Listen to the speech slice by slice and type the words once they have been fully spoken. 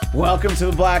Welcome to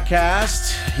the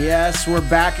Bladtcast. Yes, we're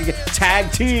back again.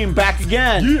 Tag team back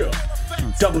again.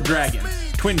 Yeah. Double dragon.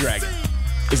 Twin dragon.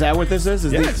 Is that what this is?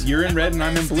 Yes, you're in red and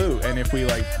I'm in blue. And if we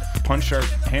punch our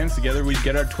hands together, we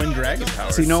get our twin dragon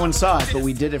powers. See, no one saw it, but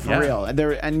we did it for real.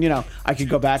 And I could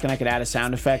go back and I could add a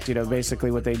sound effect.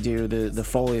 Basically what they do, the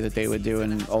Foley that they would do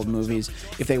in old movies,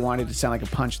 if they wanted to sound like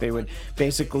a punch, they would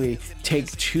basically take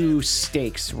two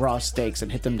steaks, raw steaks, and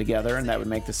hit them together, and that would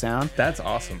make the sound. That's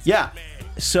awesome. Yeah.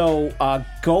 So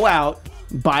go out,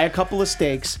 buy a couple of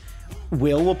steaks.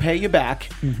 Will pay you back,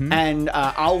 and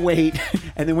I'll wait.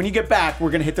 And then when you get back, we're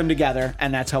going to hit them together,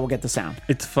 and that's how we'll get the sound.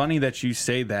 It's funny that you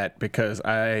say that because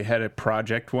I had a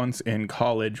project once in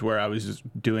college where I was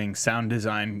just doing sound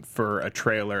design for a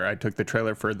trailer. I took the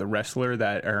trailer for The Wrestler,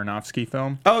 that Aronofsky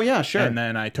film. Oh, yeah, sure. And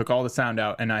then I took all the sound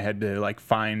out, and I had to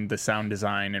find the sound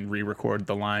design and re-record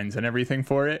the lines and everything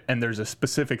for it. And there's a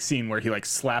specific scene where he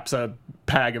slaps a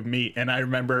bag of meat, and I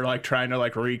remember trying to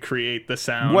recreate the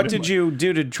sound. What did you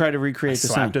do to try to recreate the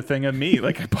sound? Slapped a thing of meat.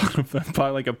 I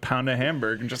bought a pound of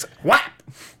hamburger and just whap.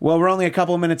 Well, we're only a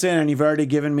couple of minutes in, and you've already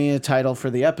given me a title for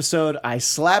the episode. I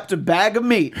slapped a bag of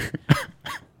meat.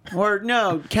 Or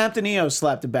no, Captain EO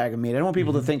slapped a bag of meat. I don't want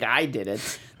people to think I did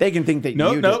it. They can think that you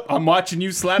did. Nope. I'm watching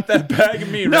you slap that bag of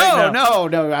meat right now.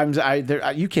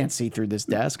 No. You can't see through this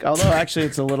desk. Although actually,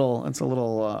 it's a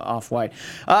little off-white.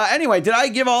 Anyway, did I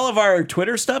give all of our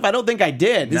Twitter stuff? I don't think I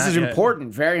did. This is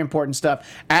important, very important stuff.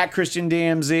 At Christian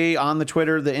DMZ on the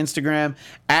Twitter, the Instagram.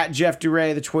 At Jeff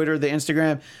Duray, the Twitter, the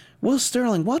Instagram. Will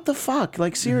Starling, what the fuck?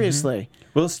 Seriously.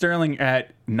 Will Starling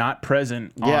at not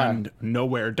present on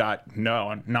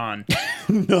nowhere.non. None.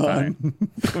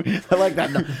 I like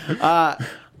that.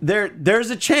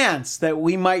 There's a chance that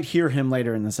we might hear him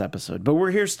later in this episode, but we're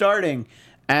here starting,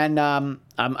 and I'm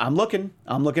looking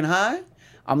high,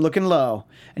 I'm looking low,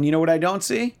 and you know what I don't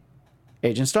see?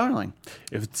 Agent Starling.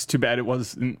 It's too bad it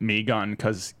wasn't me gone,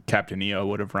 because Captain EO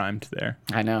would have rhymed there.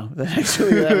 I know.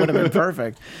 Actually, that would have been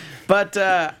perfect. But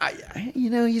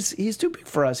he's too big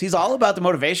for us. He's all about the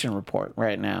motivation report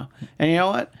right now, and you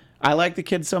know what? I like the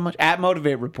kid so much. At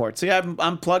Motivate Report. See,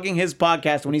 I'm plugging his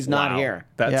podcast when he's not here.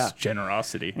 That's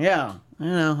generosity. Yeah.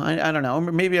 I don't know.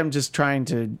 Maybe I'm just trying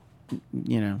to,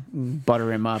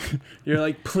 butter him up. You're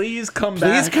like, please come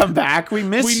back. Please come back. We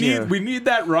miss you. We need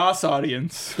that Ross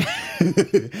audience.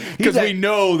 Because we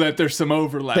know that there's some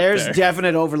overlap There's there.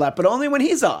 definite overlap, but only when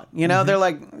he's on. They're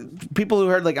like, people who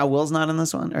heard Will's not in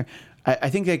this one. Or I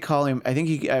think they call him,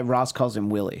 Ross calls him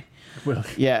Willie. Willie.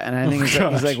 Yeah, and I think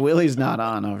he's like, Willie's not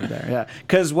on over there. Yeah,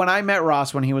 because when I met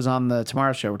Ross when he was on the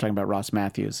Tomorrow Show, we're talking about Ross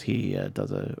Matthews. He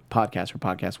does a podcast for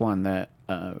Podcast One that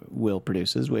Will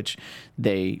produces, which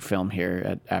they film here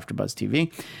at AfterBuzz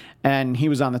TV. And he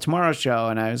was on the Tomorrow Show,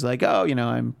 and I was like,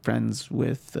 I'm friends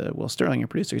with Will Starling, your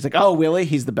producer. He's like, oh, Willie,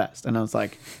 he's the best. And I was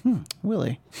like,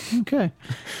 Willie, okay,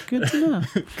 good to know.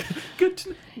 Good to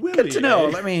know. Willie, good to know.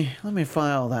 Let me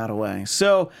file that away.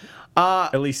 So,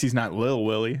 at least he's not Lil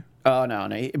Willie. Oh no,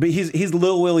 but he's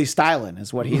Lil Willie styling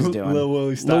is what he's doing. Lil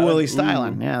Willie styling. Lil Willie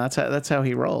styling. Yeah, that's how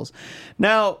he rolls.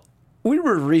 Now, we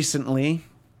were recently,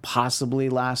 possibly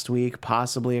last week,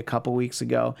 possibly a couple weeks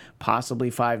ago, possibly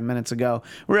 5 minutes ago,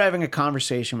 we were having a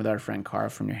conversation with our friend Carl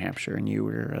from New Hampshire, and you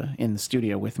were in the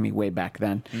studio with me way back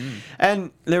then.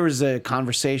 And there was a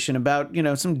conversation about,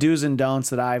 some do's and don'ts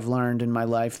that I've learned in my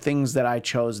life, things that I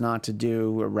chose not to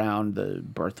do around the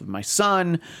birth of my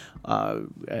son,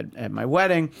 at my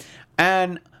wedding.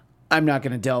 And I'm not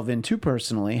going to delve in too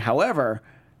personally. However,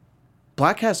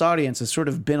 Bladtcast audience has sort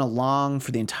of been along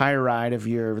for the entire ride of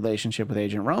your relationship with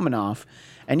Agent Romanoff,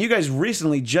 and you guys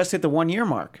recently just hit the 1 year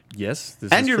mark. Yes,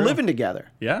 and you're living together.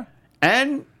 Yeah,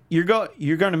 and you're going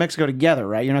to Mexico together,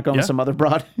 right? You're not going with some other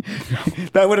broad.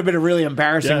 That would have been a really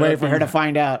embarrassing way for her to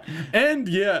find out. And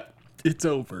it's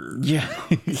over. Yeah,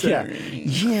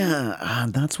 yeah.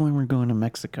 That's why we're going to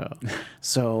Mexico.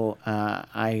 So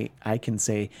I can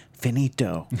say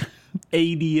finito.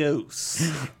 Adios.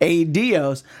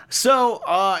 Adios. So,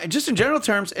 just in general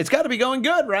terms, it's got to be going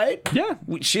good, right? Yeah.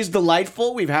 She's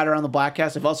delightful. We've had her on the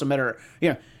Bladtcast. I've also met her.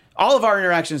 All of our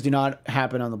interactions do not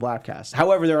happen on the Bladtcast.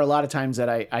 However, there are a lot of times that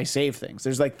I save things.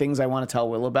 There's things I want to tell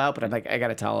Will about, but I'm like, I got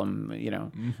to tell him, you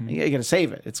got to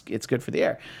save it. It's good for the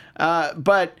air.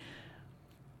 But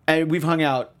we've hung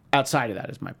out outside of that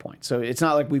is my point. So it's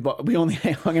not like we only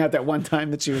hung out that one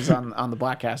time that she was on the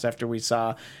Bladtcast after we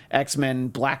saw X-Men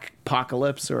Black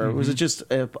Apocalypse, or was it just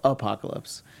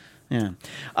Apocalypse? Yeah.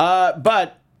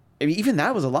 But even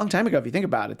that was a long time ago if you think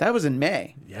about it. That was in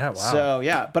May. Yeah, wow. So,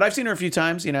 yeah. But I've seen her a few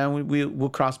times. You know, we'll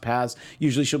cross paths.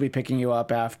 Usually she'll be picking you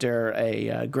up after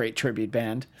a great tribute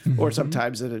band or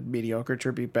sometimes at a mediocre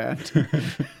tribute band.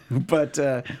 But,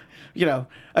 you know,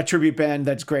 a tribute band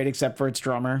that's great except for its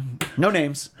drummer. No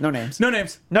names.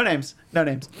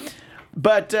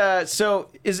 But so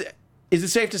is it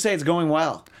safe to say it's going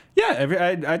well?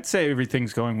 Yeah, I'd say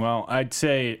everything's going well. I'd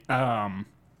say I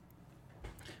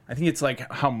think it's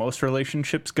like how most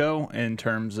relationships go in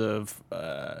terms of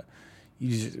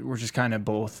we're just kind of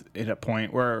both at a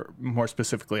point where, more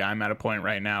specifically, I'm at a point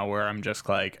right now where I'm just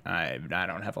like I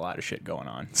don't have a lot of shit going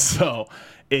on, so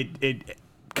it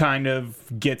kind of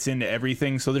gets into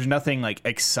everything. So there's nothing like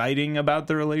exciting about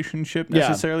the relationship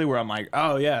necessarily where I'm like,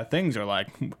 oh yeah, things are like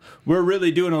we're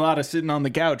really doing a lot of sitting on the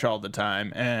couch all the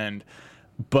time,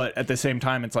 but at the same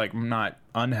time it's like I'm not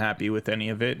unhappy with any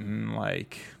of it, and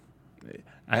like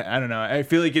I don't know, I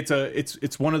feel like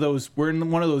it's one of those, we're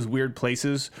in one of those weird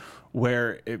places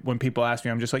where when people ask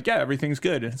me, I'm just like, yeah, everything's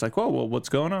good, and it's like, well, what's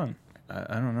going on?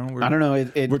 I don't know. I don't know.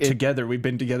 We're together. We've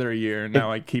been together a year, and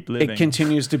now I keep living. It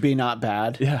continues to be not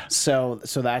bad. Yeah. So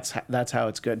that's how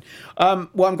it's good.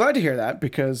 Well, I'm glad to hear that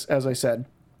because, as I said,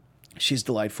 she's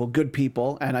delightful, good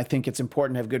people, and I think it's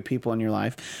important to have good people in your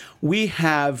life. We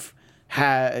have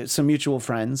had some mutual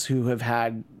friends who have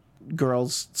had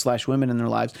girls/women in their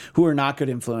lives who are not good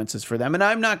influences for them, and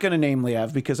I'm not going to name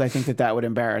Liev because I think that would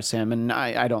embarrass him, and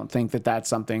I don't think that that's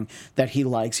something that he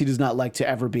likes. He does not like to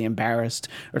ever be embarrassed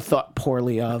or thought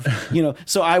poorly of, you know.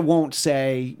 So I won't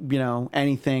say, you know,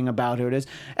 anything about who it is.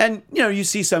 And you know, you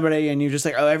see somebody and you're just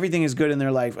like, oh, everything is good in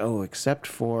their life, oh, except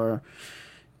for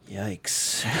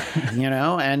yikes, you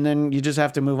know, and then you just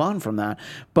have to move on from that.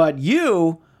 But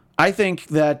I think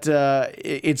that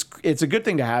it's a good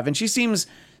thing to have, and she seems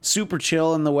super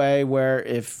chill in the way where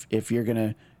if you're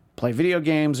gonna play video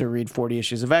games or read 40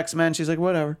 issues of X-Men, she's like,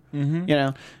 whatever, you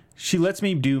know. She lets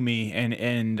me do me,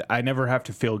 and I never have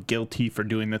to feel guilty for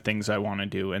doing the things I want to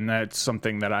do, and that's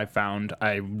something that I found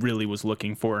I really was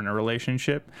looking for in a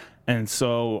relationship, and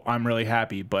so I'm really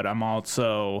happy. But I'm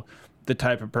also the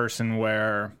type of person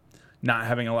where not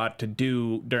having a lot to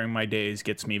do during my days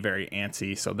gets me very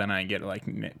antsy, so then I get like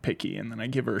nitpicky, and then I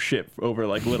give her shit over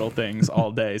like little things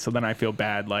all day, so then I feel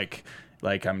bad like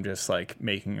I'm just like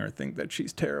making her think that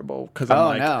she's terrible because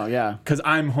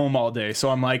I'm home all day,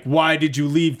 so I'm like, why did you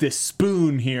leave this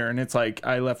spoon here? And it's like,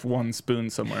 I left one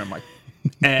spoon somewhere. I'm like,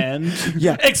 and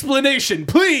explanation,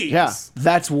 please. Yeah,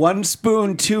 that's one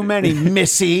spoon too many,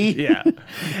 missy. Yeah.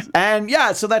 And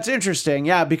so that's interesting.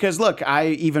 Yeah, because look,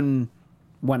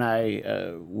 when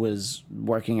I was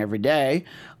working every day,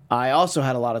 I also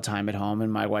had a lot of time at home,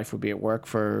 and my wife would be at work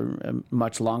for a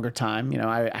much longer time. You know,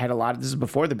 I had a lot this is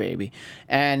before the baby,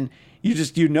 and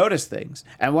you notice things.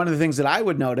 And one of the things that I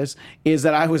would notice is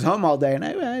that I was home all day, and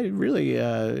I really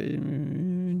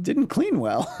didn't clean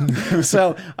well.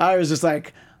 So I was just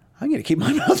like, I'm going to keep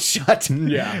my mouth shut.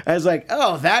 Yeah. I was like,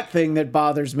 oh, that thing that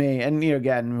bothers me. And, you know,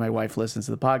 again, my wife listens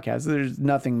to the podcast. There's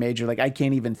nothing major. Like, I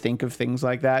can't even think of things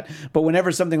like that. But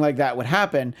whenever something like that would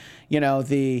happen, you know,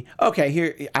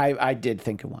 I did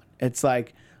think of one. It's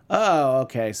like, oh,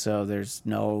 okay, so there's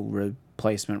no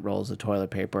replacement rolls of toilet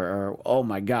paper, or, oh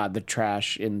my God, the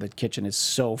trash in the kitchen is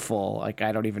so full. Like,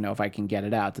 I don't even know if I can get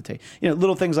it out to take, you know,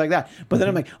 little things like that. But then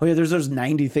I'm like, oh yeah, there's those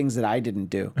 90 things that I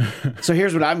didn't do. So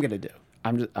here's what I'm going to do.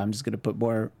 I'm just gonna put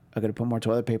more. I'm gonna put more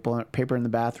toilet paper in the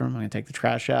bathroom. I'm gonna take the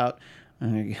trash out,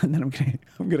 and then I'm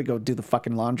gonna go do the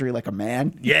fucking laundry like a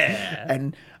man. Yeah.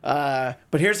 And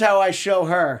but here's how I show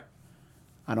her.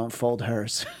 I don't fold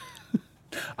hers.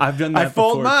 I've done that. I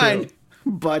fold before mine, too.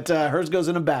 but hers goes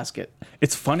in a basket.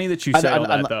 It's funny that you say all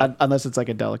that though. Unless it's like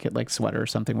a delicate like sweater or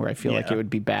something where I feel like it would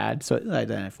be bad, so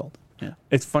then I fold. Yeah.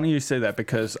 It's funny you say that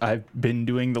because I've been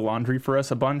doing the laundry for us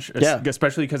a bunch,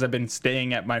 especially because I've been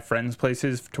staying at my friends'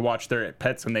 places to watch their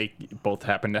pets, and they both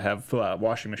happen to have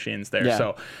washing machines there. Yeah.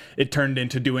 So it turned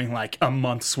into doing like a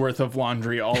month's worth of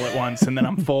laundry all at once, and then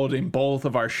I'm folding both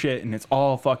of our shit, and it's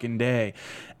all fucking day.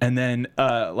 And then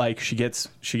like she gets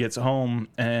home,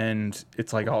 and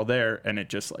it's like all there, and it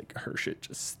just like her shit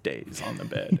just stays on the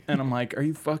bed. And I'm like, are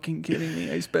you fucking kidding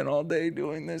me? I spent all day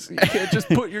doing this. You can't just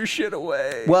put your shit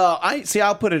away. Well,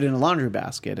 I'll put it in a laundry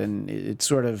basket, and it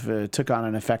sort of took on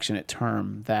an affectionate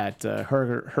term that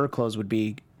her clothes would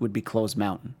be clothes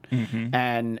mountain. Mm-hmm.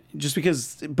 And just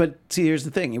because, but see, here's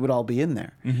the thing, it would all be in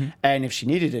there. Mm-hmm. And if she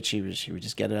needed it, she would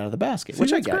just get it out of the basket,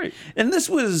 which I get. Great. And this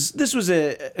was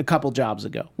a couple jobs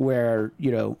ago where,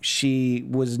 you know, she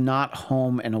was not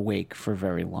home and awake for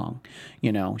very long.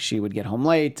 You know, she would get home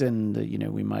late, and, you know,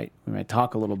 we might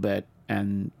talk a little bit,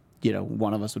 and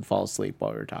one of us would fall asleep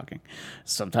while we were talking.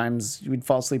 Sometimes we'd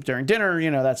fall asleep during dinner,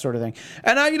 that sort of thing.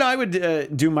 And I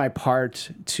would do my part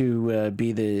to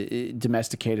be the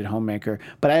domesticated homemaker,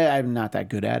 but I'm not that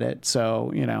good at it.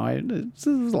 So, there's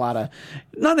a lot of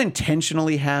not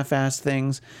intentionally half-assed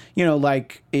things.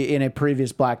 Like in a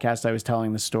previous Bladtcast, I was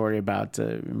telling the story about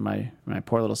my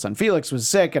poor little son Felix was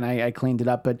sick, and I cleaned it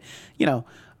up. But,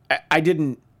 I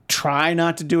didn't try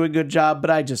not to do a good job, but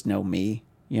I just know me.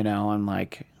 I'm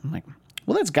like,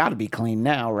 well, that's got to be clean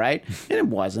now, right? And it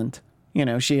wasn't.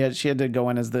 She had to go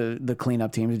in as the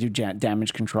cleanup team to do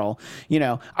damage control.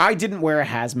 I didn't wear a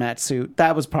hazmat suit.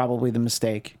 That was probably the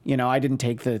mistake. I didn't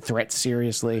take the threat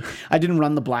seriously. I didn't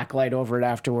run the black light over it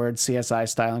afterwards, CSI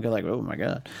style, and go like, oh my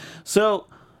God. So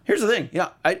here's the thing.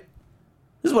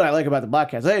 This is what I like about the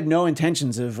Bladtcast. I had no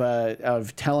intentions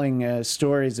of telling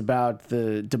stories about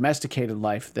the domesticated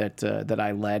life that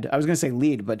I led. I was going to say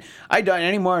lead, but I don't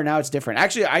anymore. Now it's different.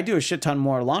 Actually, I do a shit ton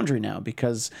more laundry now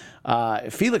because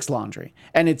Felix laundry,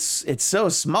 and it's so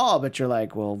small. But you're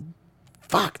like, well,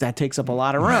 fuck, that takes up a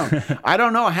lot of room. I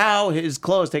don't know how his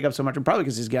clothes take up so much room. Probably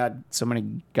because he's got so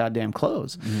many goddamn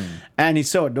clothes, and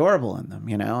he's so adorable in them.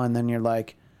 And then you're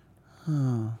like,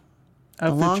 oh. The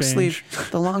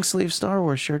long sleeve Star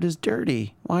Wars shirt is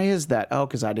dirty. Why is that? Oh,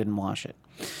 because I didn't wash it.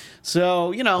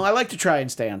 So, I like to try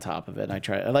and stay on top of it.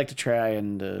 I like to try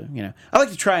and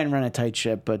run a tight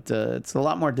ship, but it's a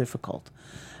lot more difficult.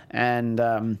 And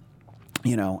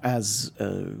as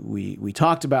we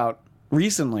talked about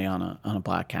recently on a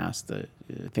Bladtcast,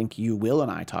 I think you, Will,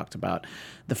 and I talked about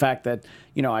the fact that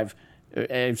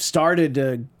I've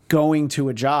started going to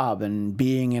a job and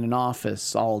being in an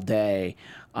office all day.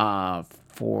 As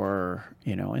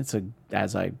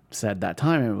I said that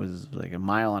time, it was like 1.5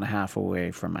 miles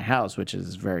away from my house, which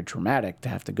is very traumatic to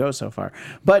have to go so far.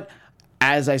 But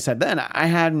as I said then, I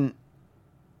hadn't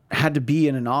had to be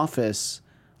in an office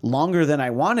longer than I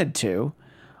wanted to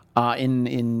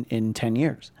in 10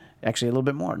 years. Actually, a little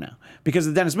bit more now. Because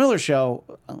the Dennis Miller Show,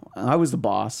 I was the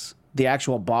boss. The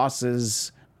actual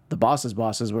bosses, the boss's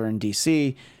bosses were in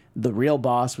D.C. The real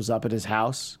boss was up at his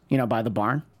house, by the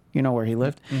barn. Where he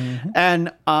lived. Mm-hmm.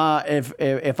 And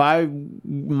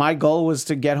my goal was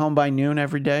to get home by noon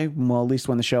every day, well, at least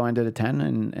when the show ended at 10,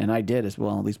 and I did as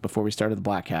well, at least before we started the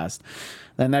Bladtcast.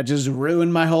 Then that just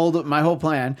ruined my whole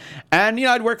plan. And,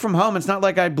 I'd work from home. It's not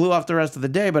like I blew off the rest of the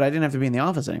day, but I didn't have to be in the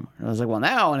office anymore. I was like, well,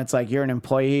 now, and it's like you're an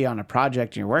employee on a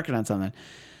project and you're working on something,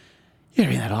 you're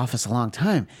going to be in that office a long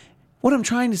time. What I'm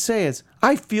trying to say is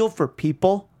I feel for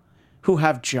people who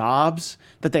have jobs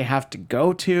that they have to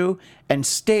go to and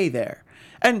stay there.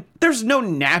 And there's no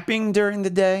napping during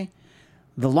the day.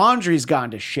 The laundry's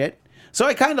gone to shit. So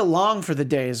I kind of long for the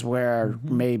days where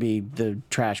maybe the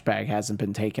trash bag hasn't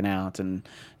been taken out and,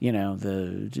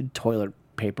 the toilet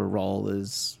paper roll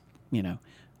is,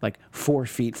 like 4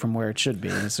 feet from where it should be.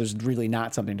 This is really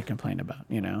not something to complain about,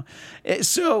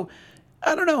 So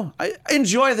I don't know. I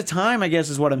enjoy the time, I guess,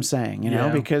 is what I'm saying,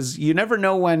 because you never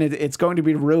know when it's going to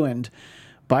be ruined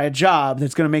by a job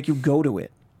that's going to make you go to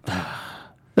it.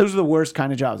 Those are the worst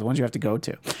kind of jobs, the ones you have to go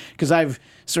to. Because I've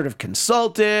sort of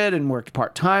consulted and worked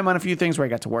part-time on a few things where I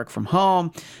got to work from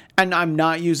home. And I'm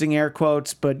not using air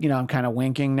quotes, but, I'm kind of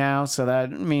winking now. So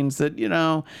that means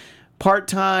that,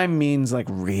 part-time means like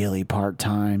really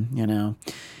part-time,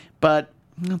 But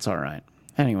that's all right.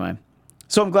 Anyway.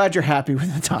 So I'm glad you're happy with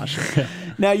Natasha.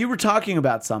 Now, you were talking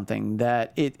about something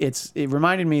that it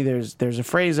reminded me there's a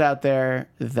phrase out there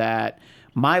that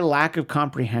my lack of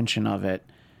comprehension of it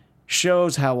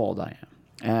shows how old I am.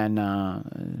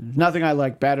 And nothing I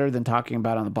like better than talking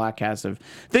about on the Bladtcast of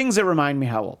things that remind me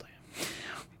how old I am.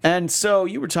 And so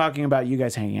you were talking about you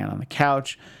guys hanging out on the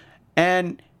couch.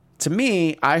 And to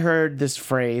me, I heard this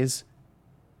phrase,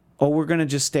 oh, we're going to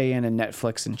just stay in and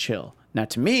Netflix and chill. Now,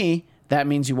 to me, that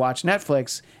means you watch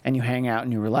Netflix and you hang out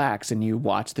and you relax and you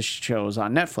watch the shows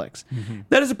on Netflix. Mm-hmm.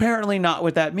 That is apparently not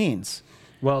what that means.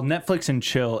 Well, Netflix and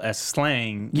chill as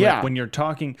slang, like when you're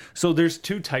talking... So there's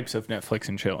two types of Netflix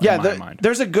and chill in my mind.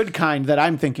 There's a good kind that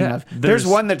I'm thinking of. There's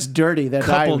one that's dirty. That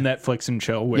couple Netflix and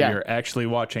chill where you're actually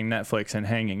watching Netflix and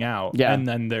hanging out. Yeah. And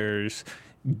then there's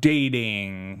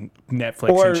dating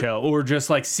Netflix and chill, or just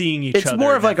like seeing each other. It's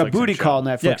more of like a booty call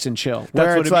Netflix and chill,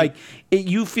 where it's like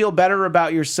you feel better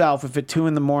about yourself if at 2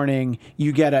 a.m.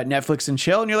 you get a Netflix and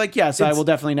chill, and you're like, yes, I will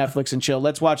definitely Netflix and chill.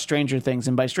 Let's watch Stranger Things,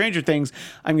 and by Stranger Things,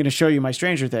 I'm going to show you my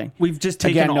Stranger Thing. We've just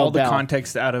taken all the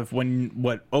context out of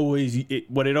what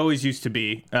it always used to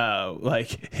be,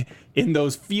 like in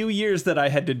those few years that I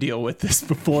had to deal with this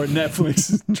before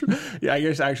Netflix. I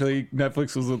guess actually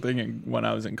Netflix was a thing when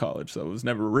I was in college, so it was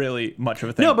never really much of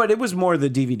a thing. No, but it was more the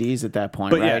DVDs at that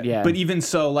point, But right? yeah, but even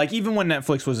so, like even when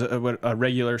Netflix was a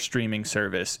regular streaming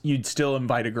service, you'd still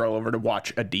invite a girl over to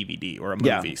watch a DVD or a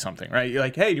movie, something, right? You're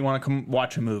like, hey, do you want to come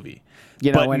watch a movie?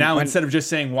 You know, but now instead of just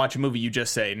saying watch a movie, you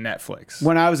just say Netflix.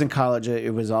 When I was in college,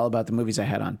 it was all about the movies I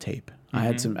had on tape. I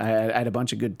had a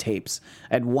bunch of good tapes.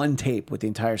 I had one tape with the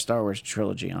entire Star Wars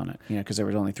trilogy on it, because there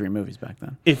was only 3 movies back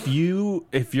then. If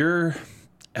you're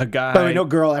a guy, by the way, no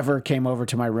girl ever came over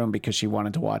to my room because she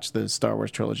wanted to watch the Star Wars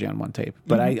trilogy on one tape.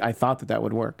 But I thought that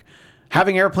would work.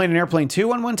 Having Airplane and Airplane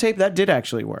 2 on one tape, that did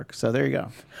actually work. So there you go.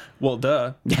 Well,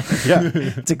 duh. Yeah,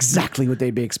 it's exactly what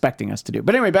they'd be expecting us to do.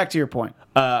 But anyway, back to your point.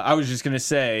 I was just going to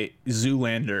say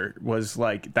Zoolander was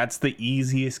like, that's the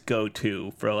easiest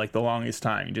go-to for like the longest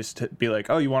time. You just be like,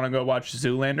 oh, you want to go watch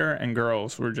Zoolander? And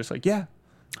girls were just like, yeah.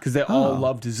 Because they all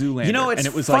loved Zoolander. You know, it's and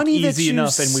it was funny like easy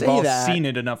enough, and we've all that seen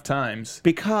it enough times.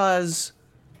 Because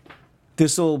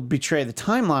this will betray the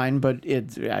timeline, but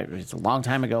it's a long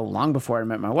time ago, long before I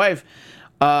met my wife.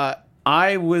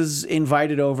 I was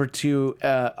invited over to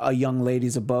a young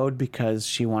lady's abode because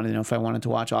she wanted to know if I wanted to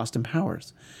watch Austin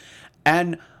Powers.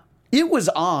 And it was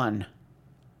on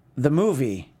the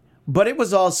movie, but it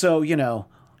was also,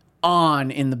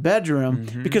 on in the bedroom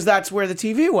because that's where the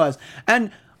TV was.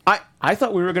 And I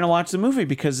thought we were going to watch the movie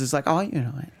because it's like, I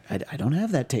don't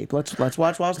have that tape. Let's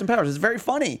watch Austin Powers. It's very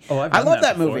funny. Oh, I love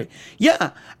that movie. Yeah,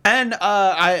 and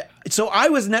so I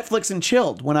was Netflix and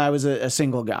chilled when I was a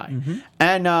single guy,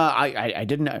 and I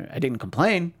didn't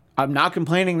complain. I'm not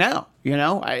complaining now.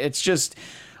 It's just.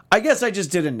 I guess I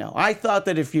just didn't know. I thought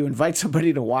that if you invite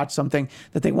somebody to watch something,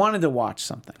 that they wanted to watch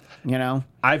something,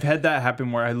 I've had that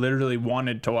happen where I literally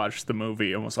wanted to watch the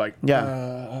movie and was like,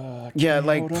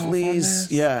 like, please,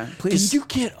 please. Can you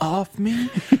get off me?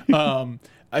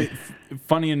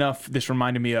 Funny enough, this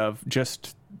reminded me of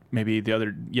just maybe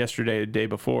yesterday, the day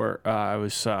before, I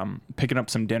was picking up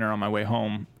some dinner on my way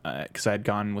home because I had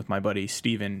gone with my buddy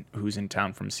Steven, who's in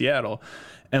town from Seattle.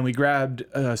 And we grabbed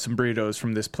some burritos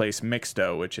from this place,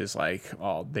 Mixto, which is like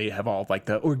they have all like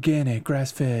the organic,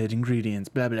 grass-fed ingredients,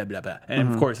 blah, blah, blah, blah.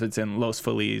 And of course, it's in Los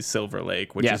Feliz, Silver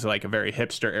Lake, which is like a very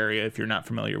hipster area if you're not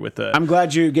familiar with the I'm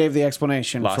glad you gave the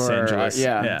explanation Los Angeles.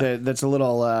 That's a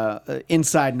little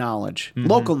inside knowledge,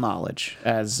 local knowledge,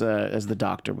 as the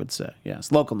doctor would say.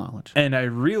 Yes, local knowledge. And I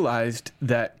realized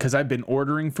that because I've been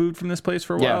ordering food from this place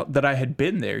for a while, that I had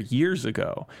been there years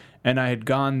ago. And I had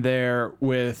gone there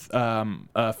with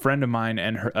a friend of mine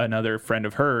and another friend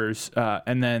of hers.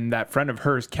 And then that friend of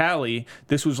hers, Callie,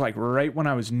 this was like right when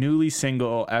I was newly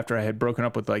single after I had broken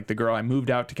up with like the girl I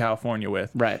moved out to California with.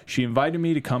 Right. She invited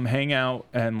me to come hang out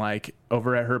and like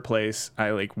over at her place. I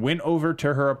like went over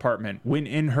to her apartment, went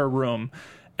in her room,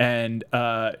 and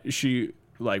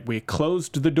we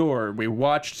closed the door. We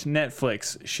watched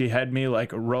Netflix. She had me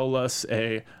like roll us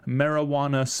a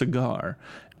marijuana cigar.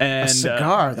 And, a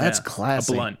cigar? That's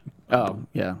classic. A blunt. Oh,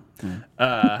 yeah.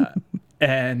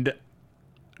 And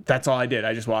that's all I did.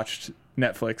 I just watched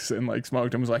Netflix and like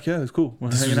smoked and was like, yeah, it's cool.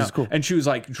 We're hanging out. Cool. And she was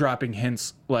like dropping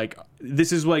hints. Like,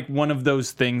 this is like one of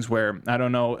those things where I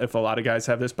don't know if a lot of guys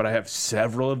have this, but I have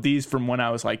several of these from when I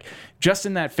was like just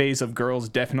in that phase of girls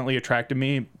definitely attracted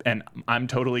me and I'm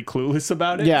totally clueless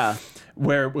about it. Yeah.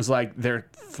 Where it was like they're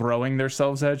throwing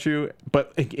themselves at you,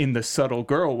 but in the subtle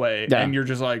girl way. Yeah. And you're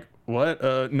just like, what?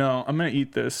 No, I'm going to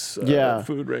eat this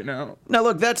food right now. Now,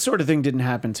 look, that sort of thing didn't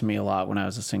happen to me a lot when I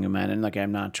was a single man. And, like,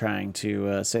 I'm not trying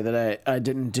to say that I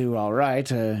didn't do all right.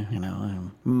 I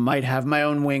might have my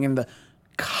own wing in the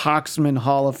Coxman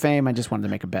Hall of Fame. I just wanted to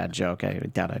make a bad joke. I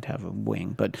doubt I'd have a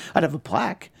wing, but I'd have a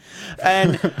plaque.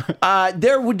 And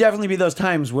there would definitely be those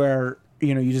times where,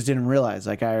 you just didn't realize.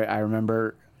 Like, I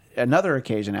remember another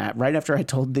occasion, right after I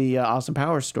told the Austin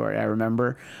Powers story, I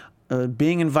remember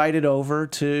being invited over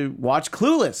to watch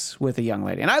Clueless with a young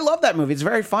lady. And I love that movie. It's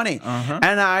very funny.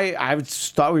 And I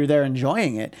just thought we were there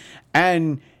enjoying it.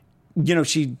 And,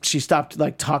 she stopped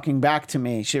like talking back to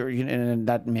me. And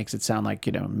that makes it sound like,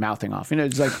 mouthing off.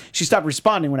 It's like she stopped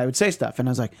responding when I would say stuff. And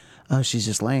I was like, oh, she's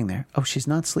just laying there. Oh, she's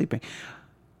not sleeping.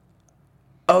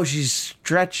 Oh, she's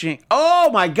stretching. Oh,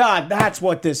 my God. That's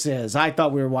what this is. I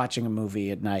thought we were watching a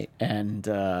movie at night. And,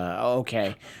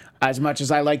 okay. As much as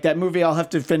I like that movie, I'll have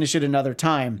to finish it another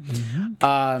time.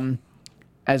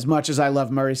 As much as I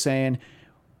love Murray saying,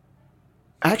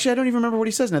 actually, I don't even remember what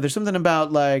he says now. There's something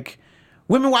about like,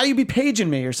 women, why you be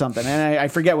paging me or something? And I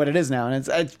forget what it is now.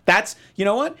 And that's, you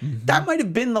know what? That might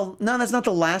have been that's not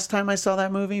the last time I saw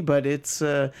that movie, but it's,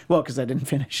 because I didn't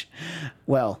finish.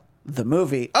 Well, the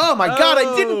movie. Oh my God,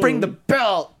 I didn't bring the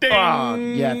bell. Ding. Oh,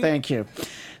 yeah, thank you.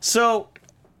 So,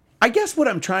 I guess what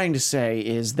I'm trying to say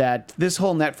is that this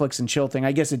whole Netflix and chill thing,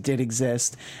 I guess it did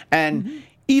exist. And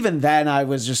even then, I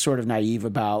was just sort of naive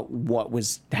about what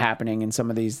was happening in some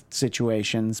of these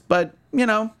situations. But,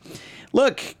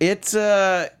 look, it's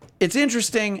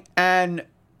interesting. And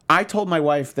I told my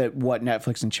wife that what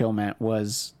Netflix and chill meant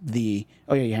was you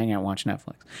hang out and watch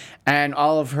Netflix. And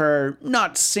all of her,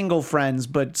 not single friends,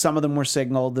 but some of them were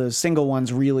single. The single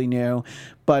ones really knew.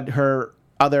 But her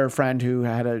other friend who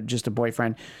had just a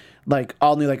boyfriend,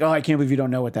 all knew, oh, I can't believe you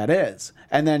don't know what that is.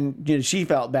 And then she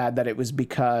felt bad that it was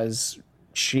because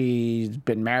she's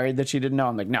been married that she didn't know.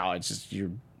 I'm like, no, it's just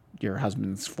your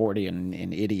husband's 40 and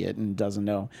an idiot and doesn't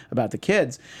know about the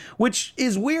kids, which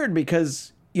is weird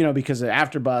because of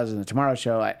AfterBuzz and the Tomorrow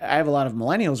Show. I have a lot of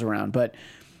millennials around, but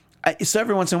so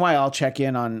every once in a while I'll check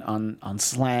in on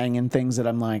slang and things that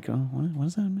I'm like, oh, what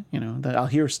does that mean? That I'll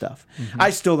hear stuff. I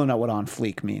still don't know what on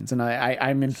fleek means, and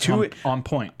I'm in too on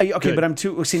point. Okay, Good. but I'm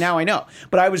too. See, now I know,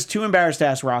 but I was too embarrassed to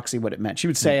ask Roxy what it meant. She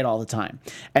would say it all the time,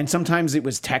 and sometimes it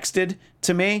was texted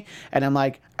to me, and I'm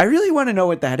like, I really want to know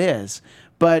what that is,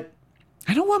 but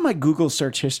I don't want my Google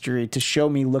search history to show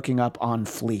me looking up on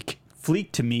fleek.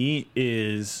 Fleek to me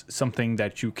is something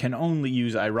that you can only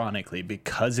use ironically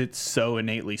because it's so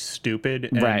innately stupid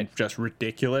and just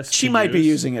ridiculous. She might be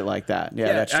using it like that.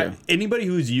 Yeah, that's true. Anybody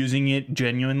who's using it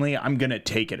genuinely, I'm going to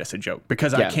take it as a joke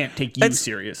because I can't take you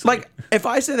seriously. Like, if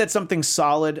I say that something's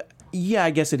solid, yeah, I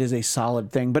guess it is a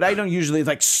solid thing, but I don't usually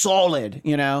solid,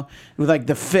 with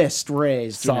the fist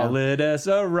raised. Solid as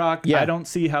a rock. Yeah. I don't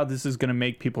see how this is going to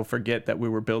make people forget that we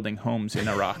were building homes in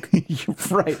Iraq.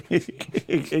 Right.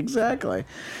 Exactly.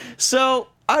 So,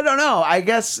 I don't know. I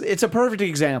guess it's a perfect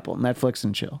example. Netflix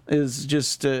and chill is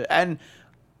just, and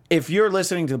if you're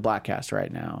listening to the Bladtcast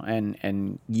right now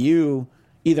and you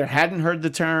either hadn't heard the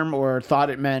term or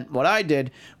thought it meant what I did,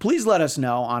 please let us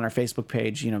know on our Facebook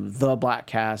page, the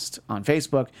Bladtcast on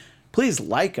Facebook. Please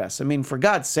like us. I mean, for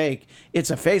God's sake,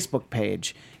 it's a Facebook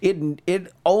page.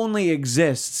 It only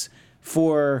exists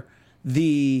for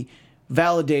the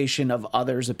validation of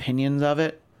others' opinions of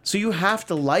it. So you have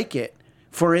to like it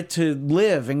for it to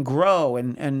live and grow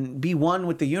and be one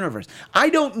with the universe.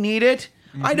 I don't need it.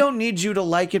 I don't need you to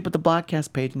like it, but the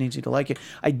Bladtcast page needs you to like it.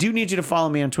 I do need you to follow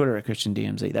me on Twitter at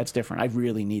ChristianDMZ. That's different. I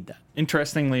really need that.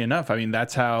 Interestingly enough, I mean,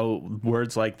 that's how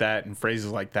words like that and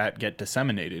phrases like that get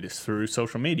disseminated, is through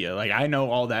social media. I know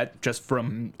all that just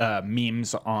from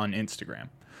memes on Instagram.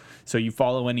 So you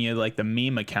follow any of the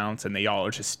meme accounts, and they all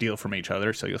just steal from each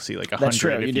other. So you'll see 100. That's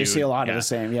true. You do see a lot of the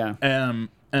same. Yeah.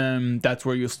 That's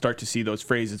where you'll start to see those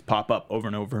phrases pop up over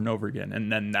and over and over again, and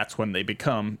then that's when they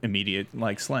become immediate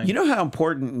slang. You know how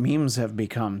important memes have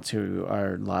become to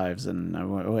our lives, and the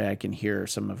way I can hear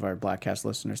some of our Bladtcast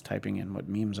listeners typing in what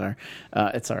memes are.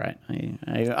 It's all right. I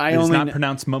it's only not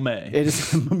pronounced mame. It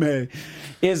is mame.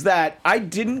 Is that I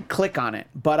didn't click on it,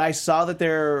 but I saw that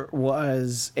there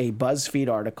was a BuzzFeed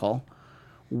article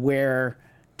where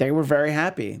they were very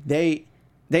happy.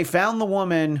 They found the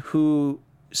woman who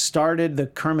started the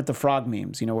Kermit the Frog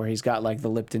memes, where he's got the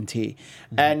Lipton tea.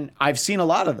 And I've seen a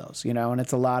lot of those, and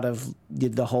it's a lot of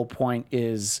the whole point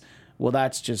is, well,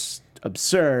 that's just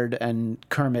absurd and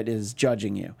Kermit is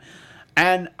judging you.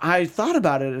 And I thought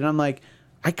about it and I'm like,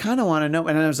 I kind of want to know.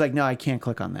 And I was like, no, I can't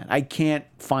click on that. I can't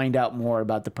find out more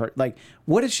about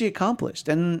what has she accomplished?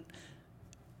 And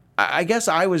I guess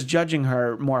I was judging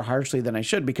her more harshly than I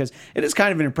should, because it is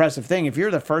kind of an impressive thing. If you're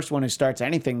the first one who starts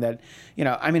anything that,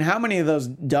 I mean, how many of those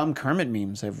dumb Kermit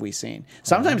memes have we seen?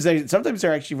 Sometimes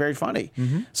they're actually very funny.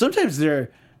 Sometimes they're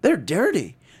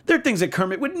dirty. There are things that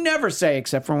Kermit would never say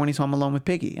except for when he's home alone with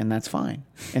Piggy, and that's fine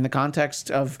in the context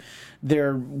of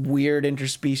their weird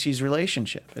interspecies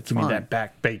relationship. It's fine. Give me that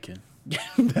back bacon.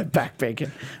 That back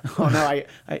bacon. Oh no,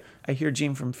 I hear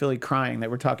Gene from Philly crying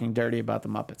that we're talking dirty about the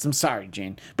Muppets. I'm sorry,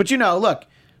 Gene, but look,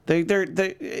 the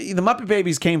Muppet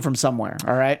Babies came from somewhere.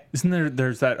 All right, isn't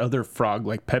there's that other frog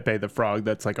Pepe the Frog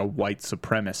that's a white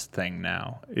supremacist thing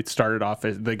now. It started off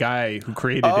as the guy who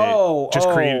created it just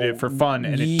created it for fun,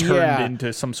 and it turned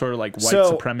into some sort of white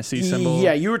supremacy symbol.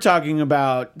 Yeah, you were talking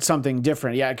about something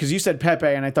different. Yeah, because you said Pepe,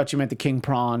 and I thought you meant the King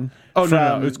Prawn. Oh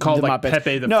no, it's called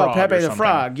Pepe the Frog. No, Pepe the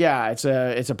Frog. Yeah,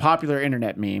 it's a popular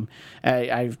internet meme.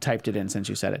 I've typed it in since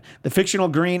you said it. The fictional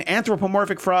green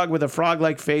anthropomorphic frog with a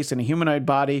frog-like face and a humanoid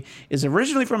body is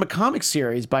originally from a comic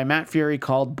series by Matt Fury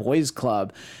called Boys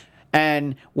Club.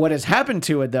 And what has happened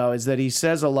to it, though, is that he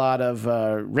says a lot of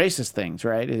racist things,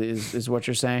 right, is what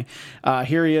you're saying.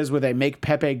 Here he is with a Make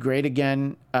Pepe Great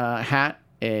Again hat.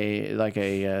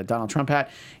 A Donald Trump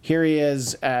hat. Here he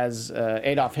is as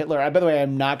Adolf Hitler. By the way,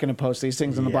 I'm not going to post these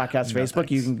things on the Bladtcast Facebook.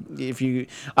 Thanks. You can, if you,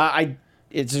 I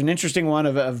it's an interesting one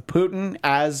of Putin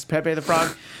as Pepe the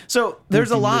Frog. So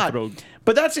there's a lot.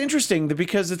 But that's interesting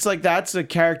because it's like that's a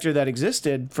character that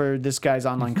existed for this guy's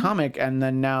online comic, and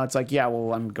then now it's like, yeah,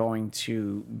 well, I'm going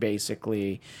to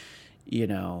basically,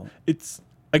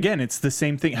 It's the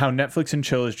same thing. How Netflix and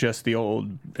chill is just the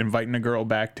old inviting a girl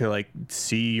back to like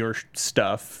see your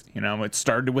stuff. It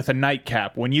started with a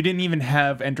nightcap when you didn't even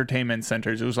have entertainment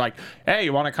centers. It was like, hey,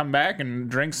 you want to come back and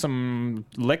drink some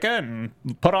liquor and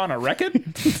put on a record?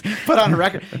 Put on a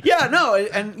record. Yeah, no,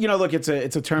 and look, it's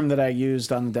a term that I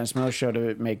used on the Dennis Miller Show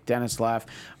to make Dennis laugh,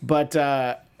 but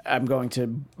I'm going to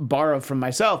borrow from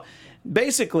myself.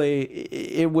 Basically,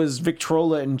 it was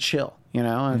Victrola and chill.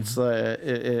 It's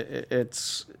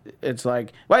it's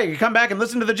like, well, you can come back and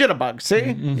listen to the Jitterbug,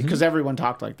 see? Because everyone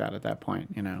talked like that at that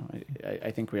point.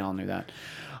 I think we all knew that.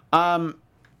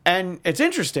 And it's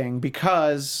interesting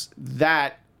because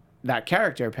that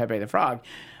character, Pepe the Frog,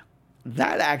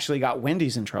 that actually got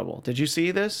Wendy's in trouble. Did you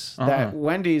see this? That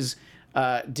Wendy's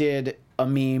did a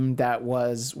meme that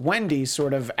was Wendy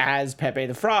sort of as Pepe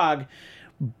the Frog,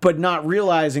 but not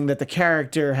realizing that the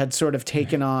character had sort of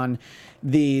taken on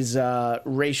these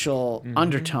racial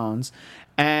undertones.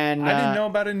 And I didn't know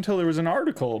about it until there was an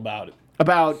article about it.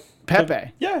 About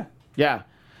Pepe. Yeah.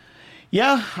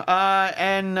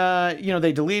 And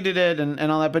they deleted it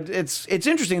and all that. But it's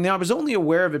interesting. I was only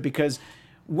aware of it because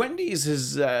Wendy's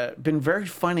has been very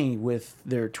funny with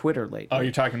their Twitter lately. Oh,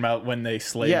 you're talking about when they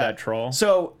slayed that troll?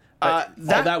 So...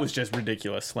 that was just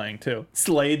ridiculous slang too.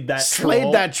 Slayed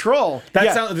that troll.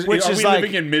 That sounds. Which are we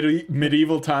living in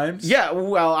medieval times? Yeah.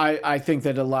 Well, I think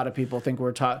that a lot of people think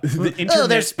we're taught.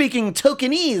 They're speaking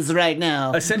Tokenese right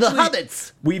now. Essentially, the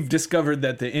hobbits. We've discovered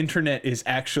that the internet is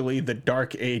actually the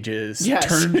Dark Ages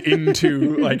turned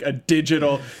into like a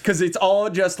digital, because it's all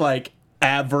just like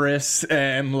avarice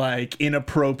and like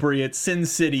inappropriate Sin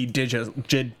City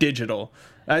digital.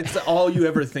 That's all you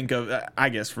ever think of, I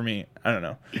guess. For me, I don't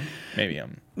know. Maybe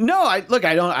I'm. No, I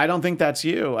don't think that's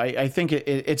you. I think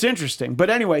it's interesting. But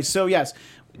anyway, so yes,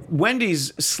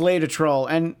 Wendy's slayed a troll,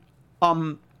 and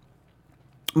my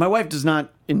wife does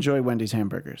not enjoy Wendy's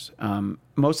hamburgers,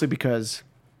 mostly because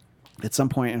at some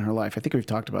point in her life, I think we've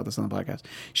talked about this on the podcast,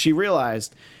 she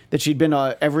realized that she'd been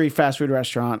to every fast food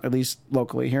restaurant, at least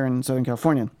locally here in Southern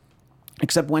California,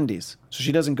 except Wendy's. So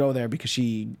she doesn't go there because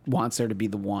she wants there to be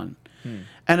the one. And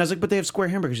I was like, but they have square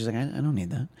hamburgers. She's like, I don't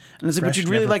need that. And I was like, but you'd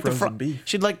really like the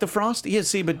she'd like the Frosty. Yeah,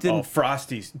 see, but didn't. Oh,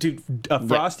 Frosties. Dude, a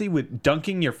Frosty with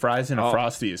dunking your fries in a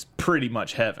Frosty is pretty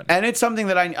much heaven. And it's something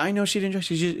that I know she'd enjoy.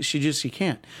 She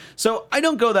can't. So I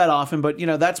don't go that often, but,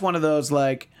 that's one of those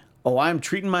like, oh, I'm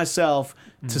treating myself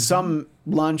to some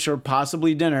lunch or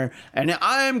possibly dinner, and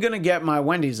I'm going to get my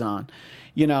Wendy's on,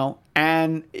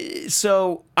 And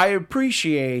so I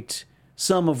appreciate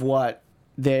some of what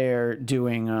they're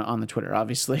doing on the Twitter.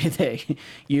 Obviously, they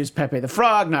used Pepe the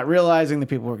Frog, not realizing that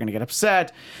people were going to get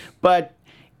upset. But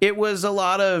it was a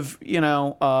lot of,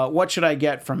 what should I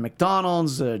get from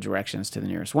McDonald's, directions to the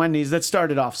nearest Wendy's. That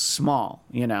started off small,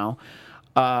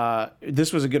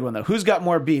 This was a good one, though. Who's got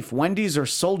more beef, Wendy's or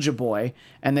Soulja Boy?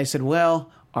 And they said,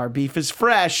 well, our beef is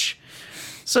fresh.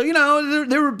 So,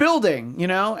 they were building,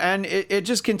 and it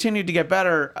just continued to get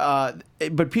better.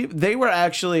 But they were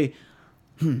actually...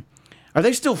 Are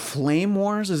they still flame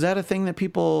wars? Is that a thing that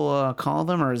people call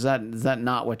them, or is that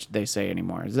not what they say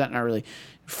anymore? Is that not really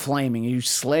flaming? You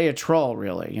slay a troll,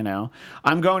 really,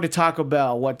 I'm going to Taco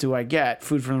Bell. What do I get?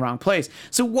 Food from the wrong place.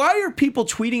 So why are people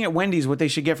tweeting at Wendy's what they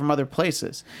should get from other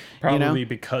places? Probably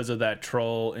because of that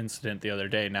troll incident the other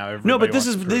day. Now everybody no, but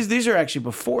these are actually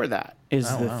before that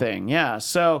is the thing. Yeah.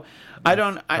 So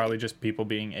probably just people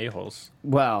being a-holes.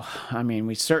 Well, I mean,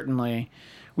 we certainly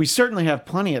have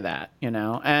plenty of that,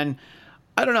 and.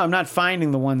 I don't know. I'm not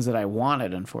finding the ones that I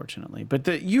wanted, unfortunately.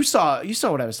 But you saw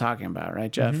what I was talking about, right,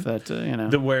 Jeff? Mm-hmm.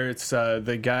 That where it's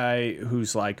the guy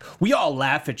who's like, we all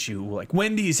laugh at you. Like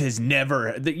Wendy's has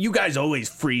never. You guys always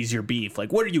freeze your beef.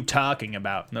 Like, what are you talking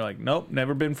about? And they're like, nope,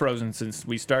 never been frozen since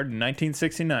we started in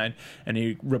 1969. And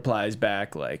he replies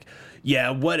back like, yeah,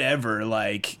 whatever.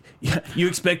 Like, you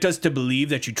expect us to believe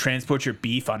that you transport your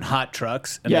beef on hot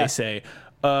trucks? And they say.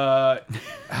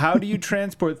 How do you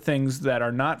transport things that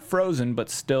are not frozen but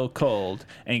still cold?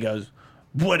 And he goes,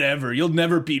 whatever, you'll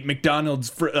never beat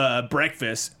McDonald's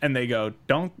breakfast. And they go,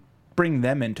 don't bring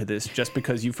them into this just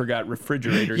because you forgot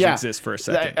refrigerators exist for a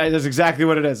second. That's exactly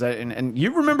what it is. And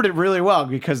you remembered it really well,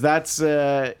 because that's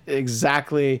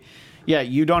exactly... Yeah,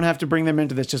 you don't have to bring them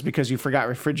into this just because you forgot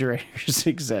refrigerators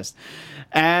exist.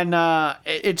 And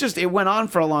it went on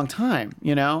for a long time,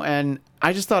 and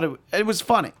I just thought it was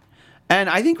funny. And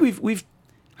I think I feel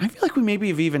like we maybe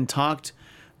have even talked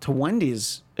to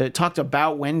Wendy's talked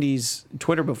about Wendy's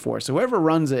Twitter before. So whoever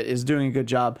runs it is doing a good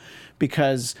job,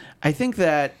 because I think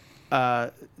that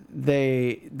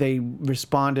they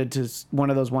responded to one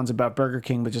of those ones about Burger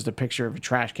King with just a picture of a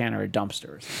trash can or a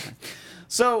dumpster or something.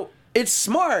 So it's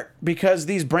smart, because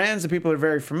these brands that people are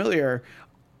very familiar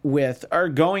with are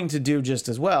going to do just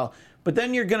as well. But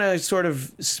then you're going to sort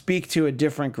of speak to a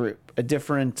different group, a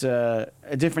different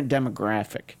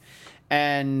demographic.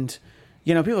 And,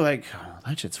 you know, people are like, oh,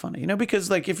 that shit's funny. You know, because,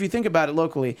 like, if you think about it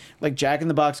locally, like, Jack in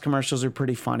the Box commercials are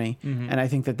pretty funny. And I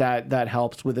think that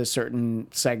helps with a certain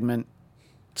segment,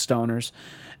 stoners.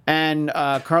 And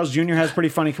Carl's Jr. has pretty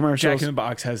funny commercials. Jack in the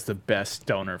Box has the best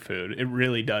stoner food. It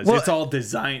really does. Well, it's all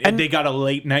designed. And they got a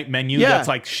late night menu that's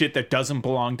like shit that doesn't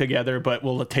belong together, but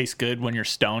will taste good when you're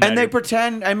stoned. And they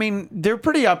pretend, I mean, they're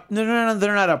pretty up. They're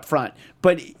not up front,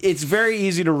 but it's very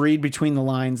easy to read between the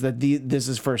lines that this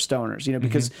is for stoners, you know,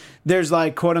 because there's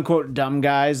like quote unquote dumb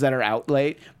guys that are out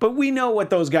late, but we know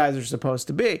what those guys are supposed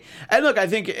to be. And look, I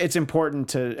think it's important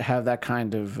to have that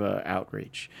kind of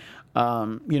outreach.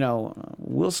 You know,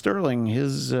 Will Starling,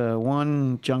 his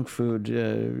one junk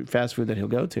food, fast food that he'll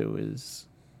go to is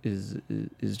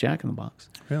Jack in the Box.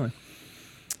 Really?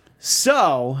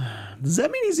 So, does that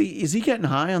mean is he getting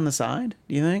high on the side?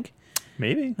 Do you think?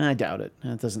 Maybe. I doubt it.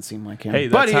 That doesn't seem like him. Hey,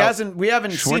 but he hasn't. We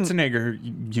haven't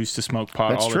Schwarzenegger used to smoke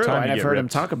pot all the time. That's true. And I've heard him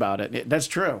ripped. talk about it. That's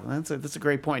true. That's a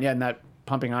great point. Yeah, in that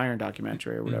Pumping Iron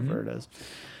documentary or whatever it is.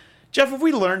 Jeff, have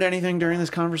we learned anything during this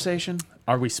conversation?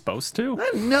 Are we supposed to?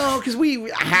 No, because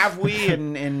we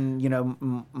in you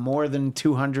know, more than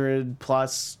 200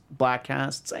 plus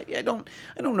Bladtcasts. I don't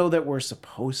know that we're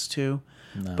supposed to,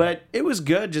 but it was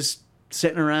good just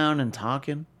sitting around and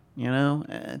talking. You know,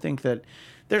 I think that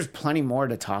there's plenty more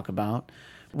to talk about.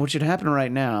 What should happen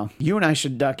right now? You and I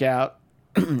should duck out,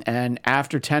 and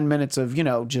after 10 minutes of, you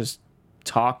know, just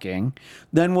talking,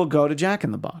 then we'll go to Jack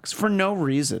in the Box for no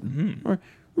reason. Or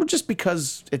just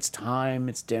because it's time,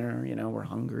 it's dinner, you know, we're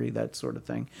hungry, that sort of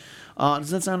thing. Does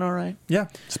that sound all right? Yeah.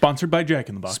 Sponsored by Jack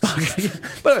in the Box.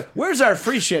 But where's our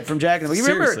free shit from Jack in the Box?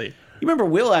 Seriously. You remember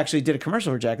Will actually did a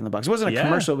commercial for Jack in the Box. It wasn't a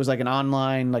commercial, it was like an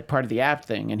online, like, part of the app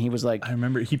thing, and he was like... I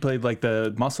remember he played like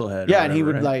the musclehead. Yeah, and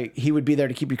he would be there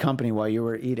to keep you company while you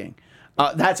were eating.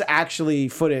 That's actually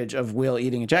footage of Will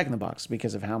eating a Jack in the Box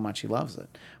because of how much he loves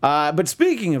it. But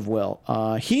speaking of Will,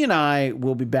 he and I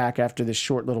will be back after this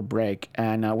short little break,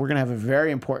 and we're going to have a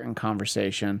very important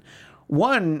conversation.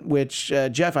 One which,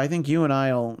 Jeff, I think you and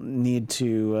I will need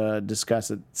to discuss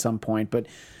at some point, but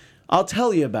I'll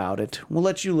tell you about it. We'll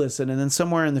let you listen, and then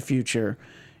somewhere in the future,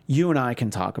 you and I can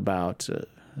talk about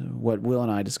what Will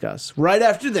and I discuss right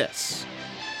after this.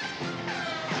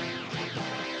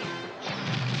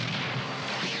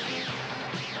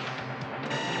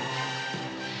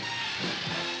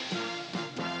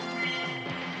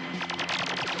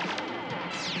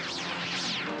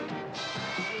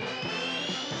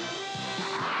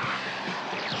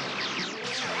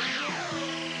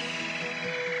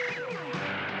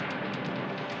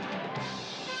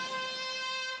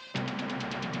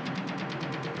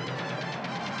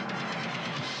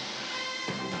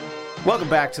 Welcome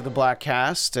back to the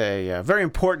Bladtcast. A very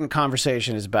important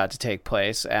conversation is about to take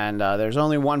place, and there's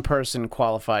only one person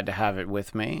qualified to have it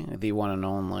with me, the one and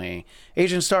only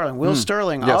Agent Starling, Will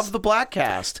Starling of the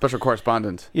Bladtcast. Special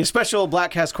correspondent. Yeah, special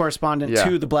Bladtcast correspondent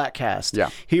to the Bladtcast. Yeah.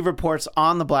 He reports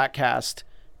on the Bladtcast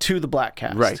to the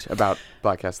Bladtcast. Right, about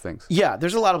Bladtcast things. Yeah,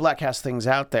 there's a lot of Bladtcast things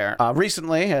out there.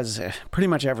 Recently, as pretty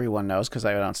much everyone knows, because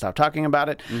I don't stop talking about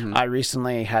it, I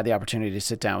recently had the opportunity to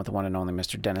sit down with the one and only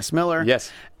Mr. Dennis Miller.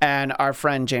 Yes. And our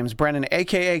friend James Brennan,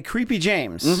 a.k.a. Creepy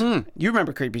James. You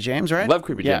remember Creepy James, right? Love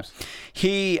Creepy James.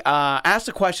 He asked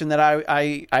a question that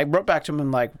I wrote back to him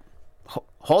and like,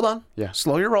 hold on. Yeah.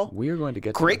 Slow your roll. We are going to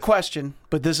get Great to this. question,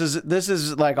 but this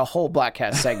is like a whole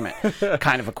Bladtcast segment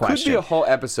kind of a question. Could be a whole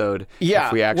episode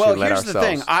if we actually let ourselves. Here's the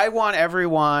thing. I want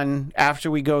everyone, after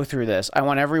we go through this, I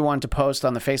want everyone to post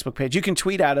on the Facebook page. You can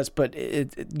tweet at us, but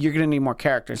you're going to need more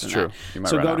characters than true. that. You might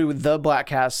So run go out. to the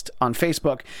Bladtcast on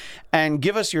Facebook and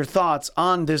give us your thoughts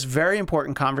on this very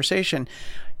important conversation.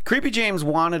 Creepy James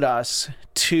wanted us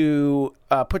to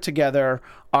put together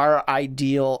our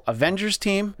ideal Avengers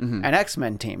team and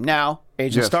X-Men team. Now,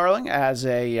 Agent Starling, as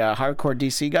a hardcore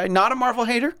DC guy, not a Marvel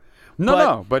hater.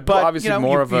 But obviously you know,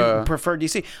 more of a... You prefer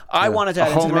DC. I wanted to a add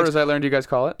into the homer, mix. as I learned you guys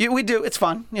call it. Yeah, we do. It's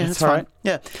fun. Yeah, it's all fun. right.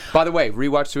 Yeah. By the way,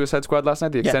 rewatched Suicide Squad last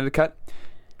night, the extended cut.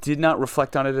 Did not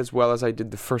reflect on it as well as I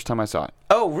did the first time I saw it.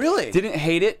 Oh, really? Didn't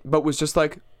hate it, but was just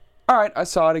like, all right, I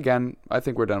saw it again. I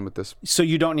think we're done with this. So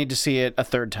you don't need to see it a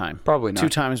third time? Probably not. 2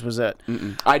 times was it.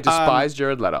 I despise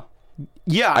Jared Leto.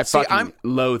 Yeah, I see, fucking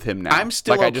loathe him now. I'm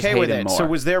still like, I just okay hate with him it. more. So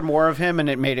was there more of him and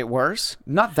it made it worse?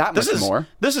 Not that much more.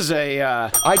 This is a.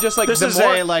 I just like this the is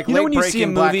more, a like you know when you see a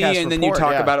late-breaking movie Bladtcast and then you report,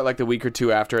 talk yeah. about it like the week or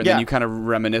two after, and Yeah. then you kind of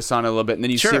reminisce on it a little bit, and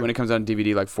then you see Sure. it when it comes out on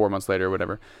DVD like 4 months later or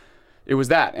whatever. It was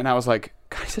that, and I was like,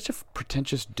 God, he's such a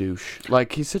pretentious douche.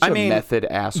 Like, he's such a method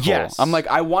asshole. yes. I'm like,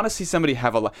 I want to see somebody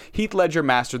have a... Heath Ledger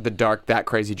mastered the dark, that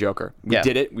crazy Joker. We Yeah.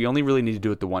 did it. We only really need to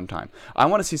do it the one time. I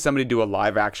want to see somebody do a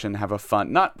live action, have a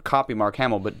fun... Not copy Mark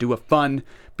Hamill, but do a fun...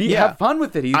 have fun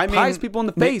with it. He pies people in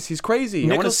the face. He's crazy.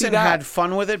 I want to see Nicholson that. had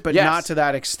fun with it, but Yes. not to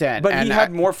that extent. But And he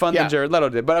had more fun yeah. than Jared Leto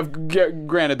did. But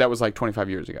granted, that was like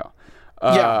 25 years ago.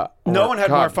 Yeah, no or- one had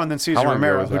God, more fun than how Cesar long ago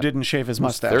Romero, was who that? didn't shave his It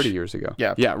was mustache. 30 years ago.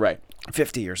 Yeah. Yeah, right.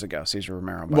 50 years ago, Cesar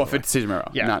Romero. by Well, the way. 50 Cesar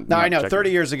Romero. Yeah, Not, no, not I know. Jack 30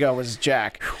 Nicholson. years ago was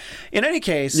Jack. In any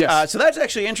case, Yes. so that's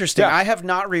actually interesting. Yeah. I have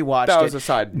not rewatched That it. was a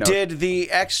side note. Did the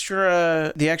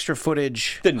extra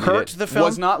footage Didn't need hurt it. the film?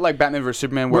 Was not like Batman vs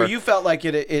Superman where where you felt like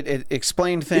it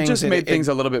explained things. it just made things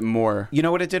a little bit more. You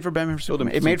know what it did for Batman vs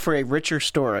Superman? It made for a richer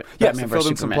story. Yes, Batman it vs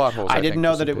filled in some Superman. plot holes, I I didn't think,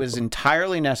 know for that some it was people.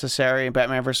 entirely necessary in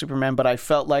Batman vs Superman, but I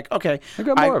felt like, okay, I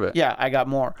got more of it. Yeah, I got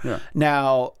more. Yeah.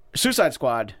 Now, Suicide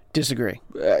Squad, disagree.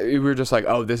 We were just like,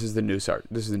 oh, this is the new start.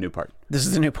 This is the new part. This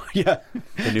is the new part. Yeah.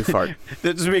 The new fart.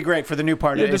 This would be great for the new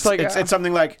part. Yeah, It's, just like, it's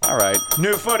something like All right.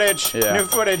 new footage. Yeah. New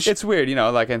footage. It's weird,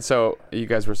 like, and so you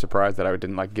guys were surprised that I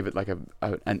didn't like give it like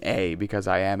an A because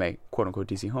I am a quote unquote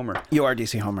DC homer. You are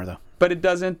DC Homer though. But it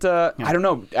doesn't. I don't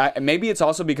know. Maybe it's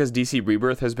also because DC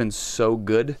Rebirth has been so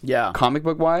good, Yeah. comic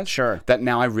book wise, Sure. that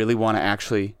now I really want to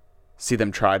actually see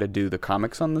them try to do the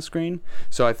comics on the screen.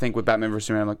 So I think with Batman vs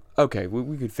Superman, I'm like, okay,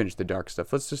 we could finish the dark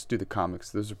stuff. Let's just do the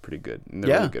comics. Those are pretty good. And they're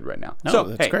Yeah. really good right now. No, so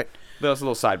that's great. That's a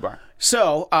little sidebar.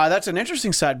 So that's an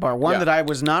interesting sidebar, one Yeah. that I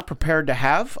was not prepared to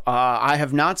have. I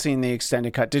have not seen the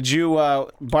extended cut. Did you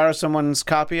borrow someone's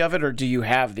copy of it, or do you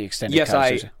have the extended Yes, cut?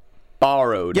 I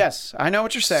borrowed. Yes, I know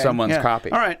what you're saying. Someone's Yeah.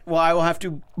 copy. All right. Well, I will have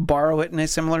to borrow it in a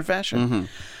similar fashion. Mm-hmm.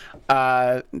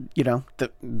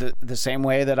 The same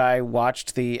way that I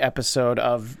watched the episode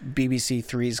of BBC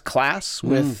Three's Class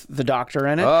with the Doctor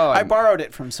in it. Oh, I borrowed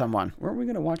it from someone. Weren't we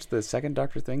going to watch the second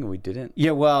Doctor thing and we didn't?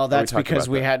 Yeah, well, that's talking because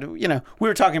about we that? had, we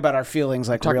were talking about our feelings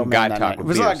like Talking real men guy that talk night. It with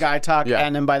was a lot of beers. guy talk, Yeah.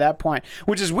 and then by that point,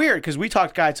 which is weird because we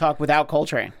talked guy talk without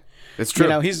Coltrane. It's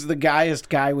true. He's the guyest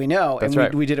guy we know, That's and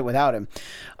right. we did it without him.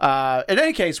 In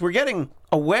any case, we're getting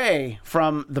away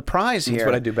from the prize here. That's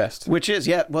what I do best. Which is,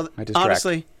 I distract.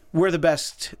 honestly, we're the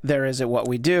best there is at what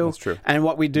we do. That's true. And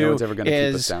what we do No one's ever gonna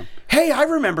keep us is, down. hey, I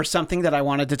remember something that I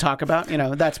wanted to talk about.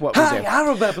 That's what we do. I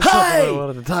remember something Hey, I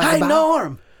wanted to talk hey, about.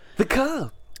 Norm. The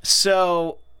Cub.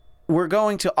 So we're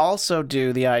going to also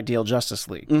do the Ideal Justice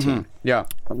League team. Yeah.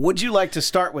 Would you like to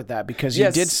start with that? Because you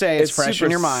did say it's fresh in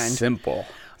super your mind. Simple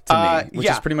to me, which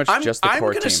is pretty much just the core I'm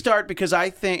going to team. start because I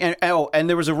think, and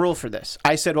there was a rule for this.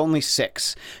 I said only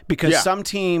 6 because Yeah. some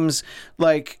teams,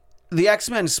 like the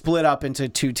X-Men, split up into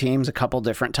 2 teams a couple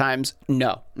different times.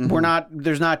 No, we're not.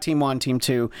 There's not Team 1, Team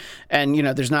 2, and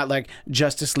there's not like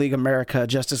Justice League America,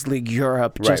 Justice League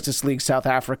Europe, Justice League South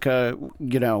Africa.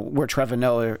 Where Trevor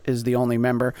Noah is the only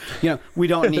member. We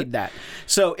don't need that.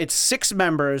 So it's 6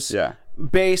 members. Yeah.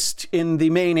 Based in the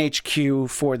main HQ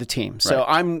for the team. So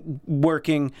I'm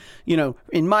working,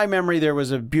 in my memory, there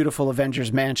was a beautiful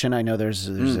Avengers mansion. I know there's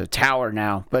a tower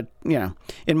now, but,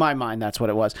 in my mind, that's what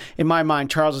it was. In my mind,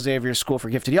 Charles Xavier School for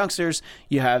Gifted Youngsters,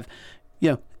 you have,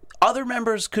 other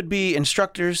members could be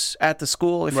instructors at the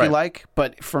school if you like,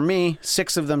 but for me,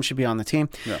 6 of them should be on the team.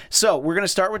 Yeah. So we're going to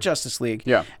start with Justice League.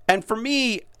 Yeah. And for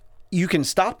me, you can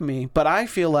stop me, but I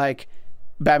feel like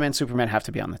Batman, Superman have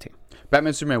to be on the team.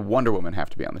 Batman, Superman, Wonder Woman have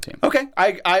to be on the team. Okay,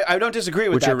 I don't disagree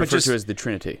with Which that. are but referred just, to as the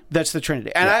Trinity. that's the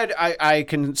Trinity, and I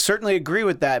can certainly agree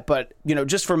with that. But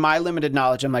just for my limited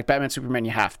knowledge, I'm like Batman, Superman.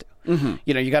 You have to. Mm-hmm.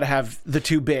 You got to have the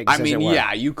 2 bigs. I mean,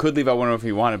 yeah, you could leave out Wonder Woman if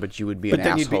you wanted, but you would be an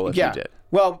asshole if you did.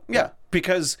 Well, yeah,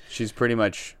 because She's pretty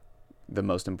much the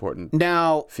most important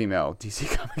now female DC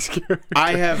Comics character.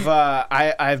 I have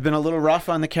I've been a little rough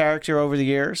on the character over the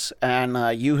years,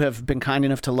 and you have been kind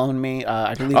enough to loan me,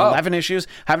 I believe, 11 issues.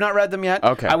 Have not read them yet.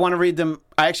 Okay. I want to read them.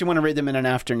 I actually want to read them in an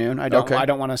afternoon. I don't. Okay. I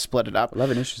don't want to split it up.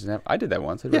 11 issues. I did that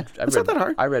once. It's not that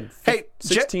hard. I read Hey,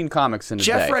 16 comics in a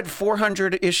Jeff day. read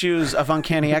 400 issues of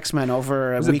Uncanny X-Men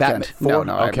over a Was it weekend. that many?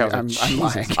 No, Okay, I'm Jesus.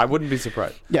 lying. I wouldn't be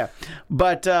surprised. Yeah,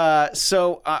 but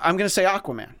so I'm going to say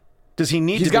Aquaman. Does he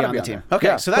need He's to be gotta on be the on team? there. Okay,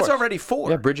 Yeah, so of that's course. already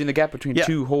 4. Yeah, bridging the gap between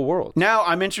 2 whole worlds. Now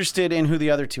I'm interested in who the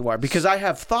other 2 are because I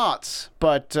have thoughts,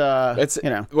 but It's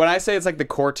when I say it's like the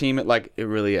core team, it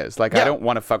really is. I don't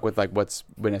want to fuck with what's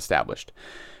been established.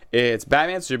 It's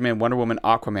Batman, Superman, Wonder Woman,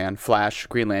 Aquaman, Flash,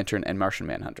 Green Lantern, and Martian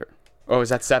Manhunter. Oh, is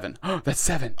that 7? Oh, that's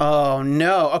 7. Oh,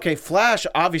 no. Okay, Flash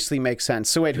obviously makes sense.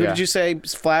 So wait, who did you say?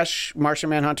 Flash, Martian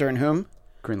Manhunter, and whom?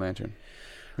 Green Lantern.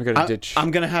 We got to ditch.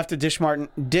 I'm going to have to ditch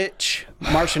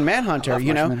Martian Manhunter,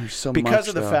 Martian Manhunter so because much,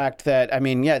 of the though. fact that, I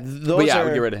mean, those But yeah, are...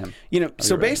 we'll get rid of him.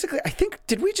 So basically, I think,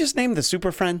 did we just name the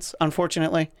Super Friends,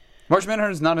 unfortunately? Martian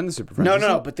Manhunter is not in the Super Friends.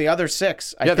 No, but the other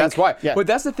 6. I think, that's why. Yeah. But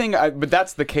that's the thing. But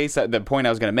that's the case. The point I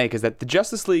was going to make is that the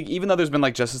Justice League, even though there's been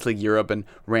like Justice League Europe and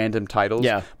random titles,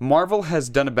 Marvel has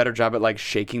done a better job at like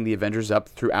shaking the Avengers up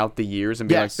throughout the years and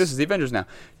being like, this is the Avengers now.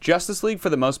 Justice League, for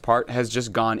the most part, has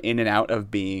just gone in and out of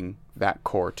being that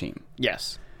core team.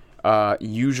 Yes.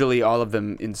 Usually, all of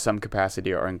them in some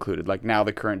capacity are included. Like now,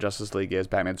 the current Justice League is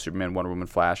Batman, Superman, Wonder Woman,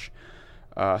 Flash,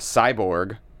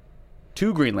 Cyborg,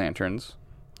 2 Green Lanterns.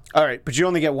 All right, but you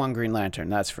only get 1 Green Lantern,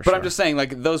 that's for sure. But I'm just saying,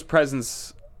 like, those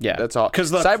presents, that's all. Because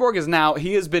Cyborg is now,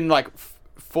 he has been, like,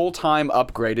 full-time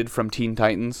upgraded from Teen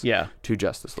Titans to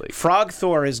Justice League. Frog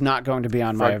Thor is not going to be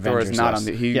on my Avengers Thor is not list.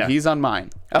 on he's on mine.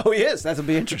 Oh, he is? That'll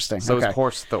be interesting. So is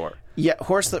Horse Thor. Yeah,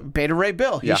 Beta Ray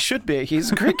Bill. He should be.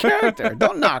 He's a great character.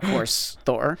 Don't knock Horse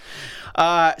Thor.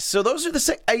 So those are the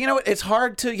 6. You know what? It's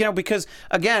hard to, because,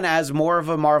 again, as more of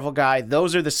a Marvel guy,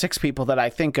 those are the 6 people that I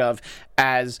think of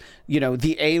as,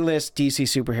 the A-list DC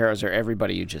superheroes are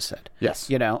everybody you just said.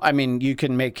 Yes. I mean, you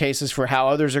can make cases for how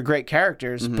others are great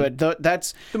characters, but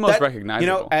that's... The most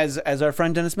recognizable. As our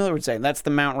friend Dennis Miller would say, that's the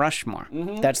Mount Rushmore.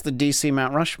 That's the DC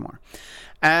Mount Rushmore.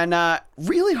 And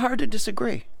really hard to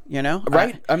disagree.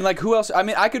 Right? I mean, like, who else? I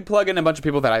mean, I could plug in a bunch of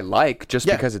people that I like just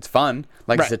because it's fun.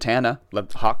 Like Zatanna,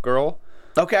 Hawk Girl.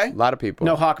 Okay. A lot of people.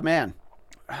 No Hawk Man.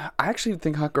 I actually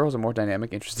think Hawk Girl is a more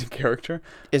dynamic, interesting character.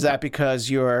 Is that because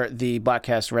you're the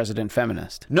Bladtcast resident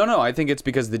feminist? No. I think it's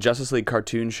because the Justice League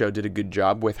cartoon show did a good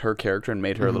job with her character and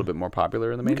made her a little bit more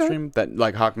popular in the mainstream. Okay. That,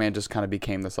 like, Hawkman just kind of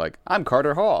became this, like, I'm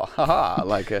Carter Hall. Haha.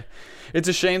 It's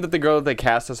a shame that the girl that they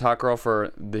cast as Hawk Girl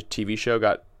for the TV show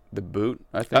got the boot,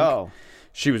 I think. Oh.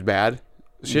 She was bad.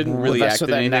 She didn't really act in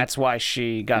anything. That's why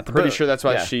she got the boot. Pretty sure that's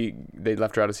why they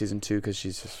left her out of season 2 because she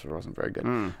just wasn't very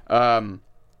good.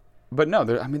 But no,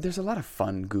 there's a lot of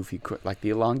fun, goofy, like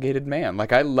the elongated man.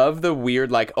 Like, I love the weird,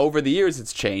 like, over the years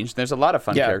it's changed. There's a lot of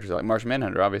fun characters, like Martian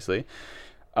Manhunter, obviously.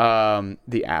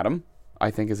 The Atom,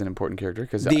 I think, is an important character.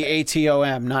 Cause the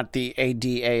ATOM, not the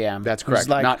ADAM. That's correct.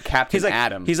 Like, not Captain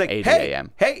Atom. He's like, hey,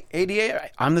 ADAM.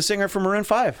 I'm the singer from Maroon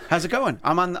 5. How's it going?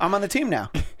 I'm on the team now.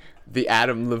 The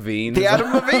Adam Levine. The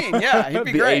Adam Levine, yeah, he'd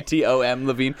be great. The ATOM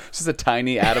Levine. It's just a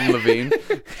tiny Adam Levine.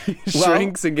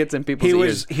 Shrinks and gets in people's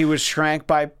ears. He was shrank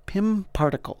by Pym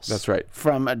particles. That's right.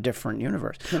 From a different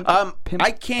universe. I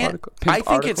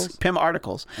think it's Pym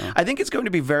articles. Oh. I think it's going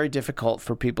to be very difficult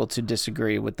for people to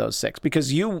disagree with those 6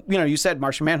 because you said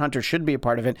Martian Manhunter should be a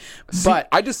part of it, but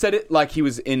I just said it like he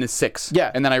was in a 6. Yeah,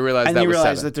 and then I realized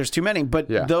that there's too many. But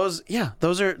those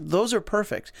are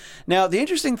perfect. Now the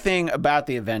interesting thing about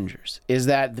the Avengers is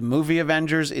that the movie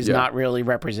Avengers is not really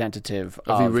representative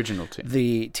of the original team.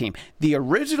 The team. The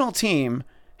original team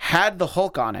had the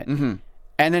Hulk on it,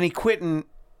 and then he quit in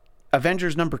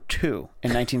Avengers number 2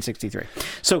 in 1963.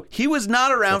 So he was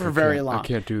not around for very long. I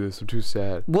can't do this. I'm too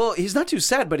sad. Well, he's not too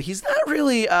sad, but he's not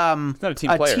really he's not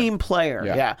a team player.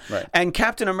 Yeah. Right. And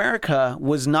Captain America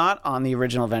was not on the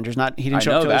original Avengers. He didn't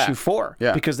show up until issue 4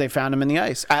 because they found him in the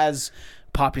ice as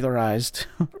popularized,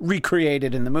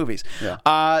 recreated in the movies.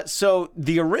 Yeah. So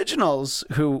the originals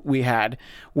who we had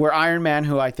were Iron Man,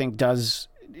 who I think does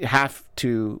have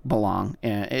to belong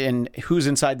in who's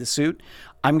inside the suit.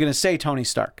 I'm going to say Tony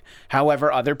Stark.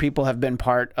 However, other people have been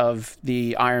part of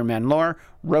the Iron Man lore,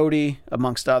 Rhodey,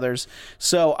 amongst others.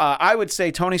 So I would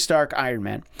say Tony Stark, Iron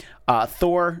Man.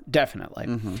 Thor,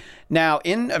 definitely. Now,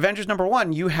 in Avengers number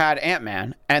 1, you had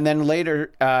Ant-Man, and then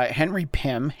later Henry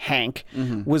Pym, Hank,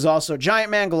 was also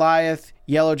Giant Man, Goliath,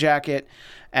 Yellow Jacket,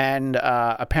 and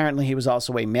apparently he was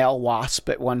also a male Wasp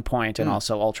at one point, and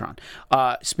also Ultron.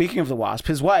 Speaking of the Wasp,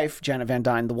 his wife, Janet Van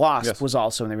Dyne, the Wasp, was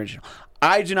also in the original.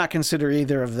 I do not consider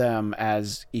either of them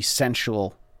as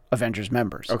essential Avengers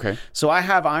members. Okay. So I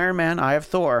have Iron Man, I have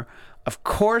Thor, of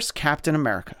course Captain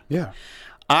America. Yeah.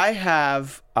 I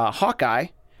have Hawkeye,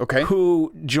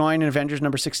 who joined in Avengers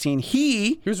number 16.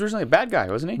 He was originally a bad guy,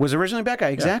 wasn't he? Was originally a bad guy,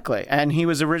 exactly. Yeah. And he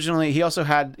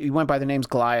went by the names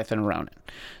Goliath and Ronan.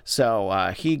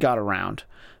 So he got around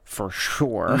for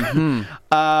sure.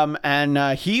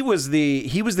 And he was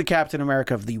the Captain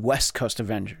America of the West Coast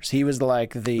Avengers. He was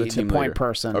the point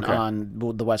person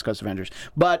on the West Coast Avengers.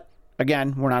 But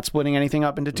again, we're not splitting anything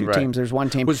up into 2 teams. There's one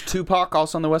team. Was Tupac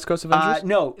also on the West Coast Avengers?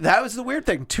 No, that was the weird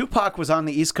thing. Tupac was on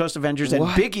the East Coast Avengers, and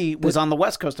Biggie was on the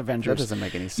West Coast Avengers. That doesn't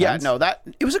make any sense. Yeah, no,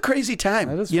 it was a crazy time.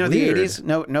 That is weird. The 80s.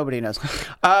 No, nobody knows.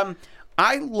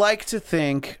 I like to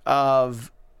think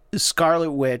of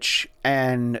Scarlet Witch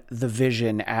and the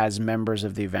Vision as members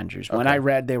of the Avengers. When I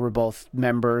read they were both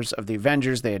members of the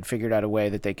Avengers, they had figured out a way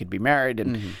that they could be married,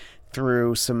 and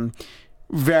through some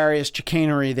various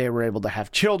chicanery, they were able to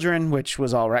have children, which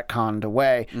was all retconned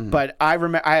away. But I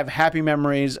have happy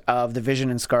memories of the Vision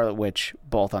and Scarlet Witch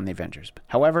both on the Avengers.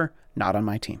 However, not on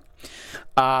my team.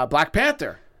 Black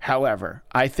Panther, however,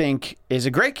 I think is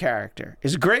a great character,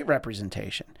 is a great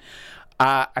representation.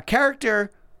 A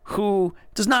character who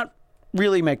does not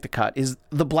really make the cut is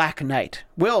the Black Knight.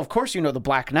 Will, of course you know the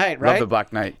Black Knight, right? Love the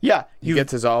Black Knight. Yeah. He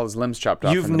gets all his limbs chopped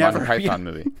off in the Monty Python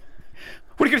movie.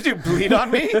 What are you going to do, bleed on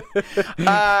me?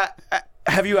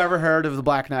 Have you ever heard of the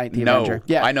Black Knight, the No. Avenger?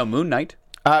 Yeah. I know Moon Knight.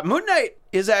 Moon Knight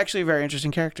is actually a very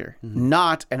interesting character,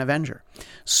 not an Avenger.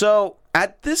 So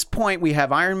at this point, we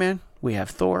have Iron Man, we have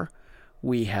Thor,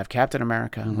 we have Captain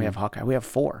America, and we have Hawkeye. We have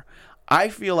 4. I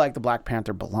feel like the Black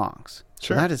Panther belongs.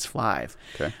 Sure. So that is 5.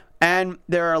 Okay. And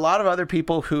there are a lot of other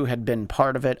people who had been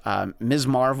part of it. Ms.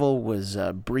 Marvel was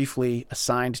briefly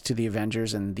assigned to the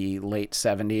Avengers in the late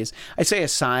 70s. I say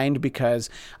assigned because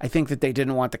I think that they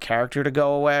didn't want the character to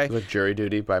go away. Like jury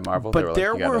duty by Marvel. But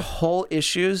there were whole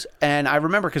issues, and I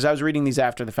remember because I was reading these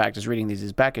after the fact, I was reading these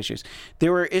as back issues.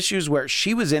 There were issues where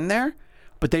she was in there,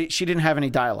 but she didn't have any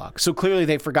dialogue. So clearly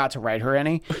they forgot to write her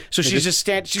any. So she's just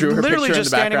she's literally just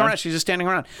standing around. She's just standing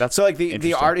around. That's so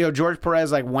the art, George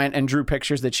Perez went and drew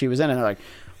pictures that she was in, and they're like,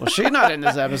 well, she's not in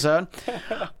this episode.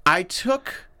 I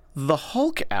took the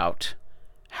Hulk out.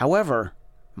 However,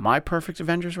 my perfect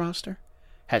Avengers roster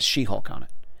has She-Hulk on it.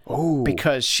 Oh,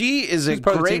 because she is a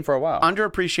part of the team great, for a while.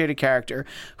 underappreciated character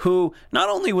who not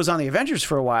only was on the Avengers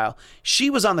for a while,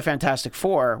 she was on the Fantastic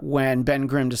Four when Ben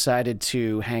Grimm decided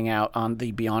to hang out on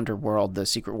the Beyonder world, the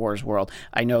Secret Wars world.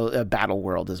 I know Battle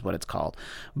World is what it's called.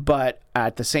 But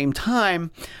at the same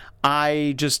time,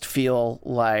 I just feel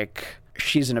like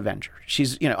she's an Avenger.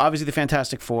 She's, obviously the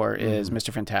Fantastic Four is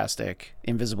Mr. Fantastic,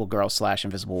 Invisible Girl /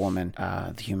 Invisible Woman,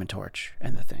 the Human Torch,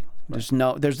 and the Thing.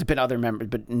 There's been other members,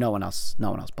 but no one else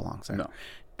belongs there. No.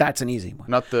 That's an easy one.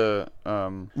 Not the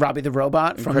Robbie the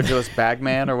Robot from incredulous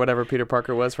bagman or whatever Peter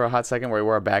Parker was for a hot second, where he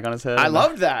wore a bag on his head. I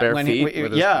loved that bare when feet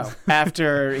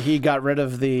after he got rid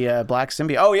of the black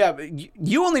symbiote. Oh yeah,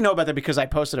 you only know about that because I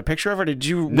posted a picture of her. Were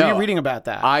you reading about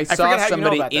that? I saw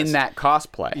somebody in in that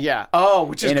cosplay. Yeah. Oh,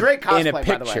 which is great cosplay, in a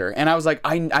picture, by the way. and I was like,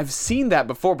 I've seen that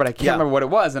before, but I can't remember what it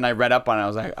was. And I read up on it. I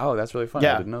was like, oh, that's really funny.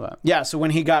 I didn't know that. Yeah. So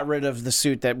when he got rid of the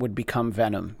suit that would become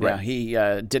Venom, he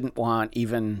didn't want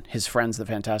even his friends, the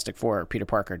Fantastic Four, Peter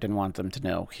Parker, didn't want them to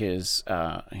know his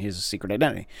secret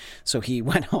identity. So he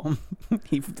went home.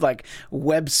 He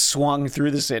web swung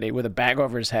through the city with a bag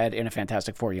over his head in a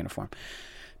Fantastic Four uniform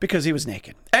because he was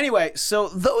naked. Anyway, so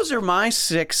those are my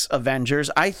 6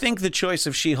 Avengers. I think the choice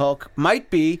of She-Hulk might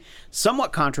be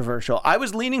somewhat controversial. I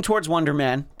was leaning towards Wonder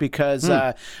Man because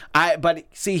I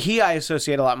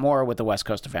associate a lot more with the West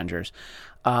Coast Avengers.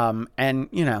 And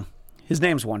his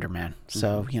name's Wonder Man.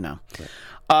 So,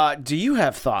 do you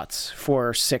have thoughts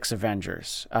for 6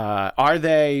 Avengers? Are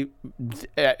they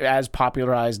as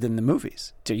popularized in the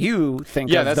movies? Do you think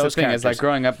of that's those the thing. characters? Is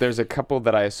growing up, there's a couple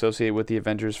that I associate with the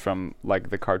Avengers from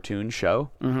the cartoon show.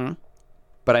 Mm-hmm.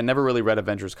 But I never really read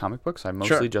Avengers comic books. I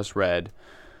mostly just read.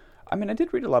 I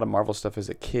did read a lot of Marvel stuff as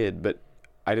a kid, but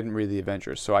I didn't read the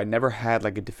Avengers, so I never had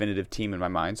a definitive team in my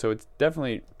mind. So it's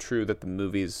definitely true that the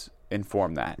movies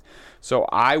inform that. So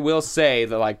I will say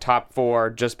that top 4,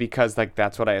 just because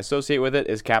that's what I associate with it,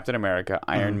 is Captain America,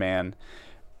 Iron Man,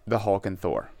 the Hulk, and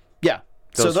Thor. Yeah.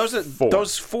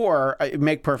 Those four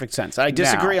make perfect sense. I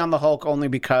disagree on the Hulk only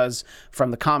because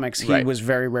from the comics he was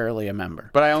very rarely a member.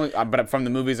 But from the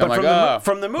movies from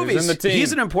the movies he's in the team.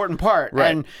 He's an important part,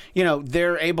 right. And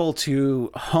they're able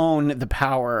to hone the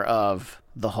power of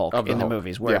the Hulk in the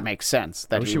movies where it makes sense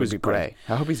that he was gray.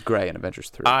 I hope he's gray in Avengers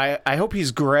 3. I hope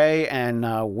he's gray and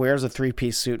wears a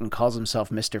 3-piece suit and calls himself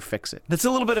Mr. Fix-It. That's a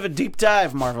little bit of a deep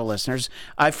dive, Marvel listeners.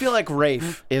 I feel like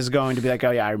Rafe is going to be like,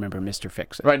 oh yeah, I remember Mr.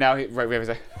 Fix-It. Right now, we have to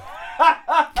say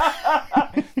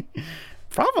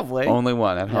probably only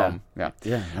one at home. Yeah,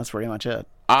 that's pretty much it.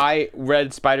 I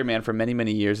read Spider-Man for many,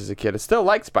 many years as a kid. I still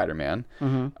like Spider-Man.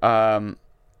 Mm-hmm.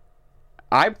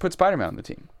 I put Spider-Man on the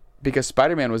team because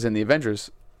Spider-Man was in the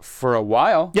Avengers for a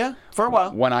while. Yeah, for a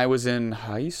while. When I was in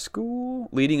high school,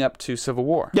 leading up to Civil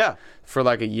War. Yeah. For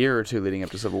a year or two leading up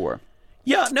to Civil War.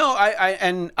 Yeah, no,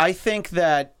 I think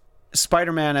that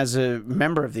Spider-Man as a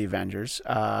member of the Avengers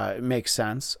makes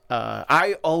sense.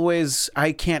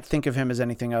 I can't think of him as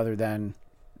anything other than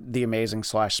the amazing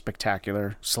 /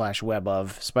 spectacular / web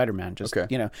of Spider-Man. Just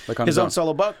his own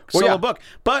solo book.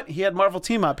 But he had Marvel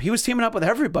team up. He was teaming up with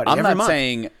everybody. I'm not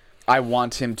saying I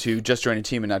want him to just join a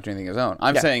team and not do anything of his own.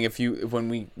 I'm saying when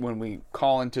we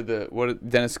call into what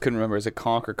Dennis couldn't remember, is it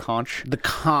conch or conch? The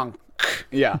conch.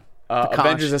 Yeah.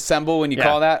 Avengers Assemble, when you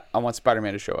call that, I want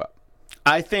Spider-Man to show up.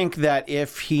 I think that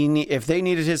if they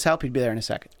needed his help, he'd be there in a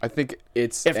second. I think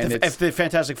if the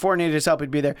Fantastic Four needed his help,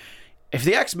 he'd be there. If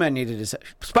the X-Men needed his help,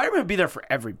 Spider-Man would be there for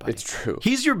everybody. It's true.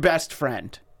 He's your best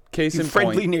friend. Case in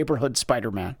friendly point, neighborhood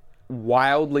Spider-Man.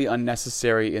 Wildly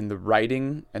unnecessary in the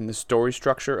writing and the story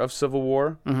structure of Civil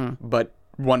War, but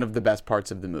one of the best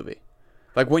parts of the movie.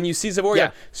 Like when you see Civil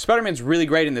War, Spider-Man's really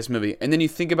great in this movie, and then you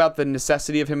think about the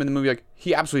necessity of him in the movie. Like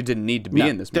he absolutely didn't need to be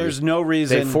in this movie. There's no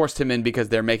reason they forced him in because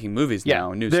they're making movies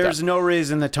now. There's no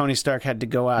reason that Tony Stark had to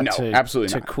go out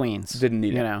to Queens. Didn't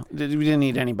need it. We didn't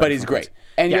need anybody. But he's great,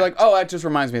 and you're like, oh, that just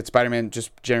reminds me that Spider-Man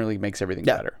just generally makes everything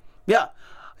better. Yeah.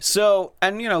 So,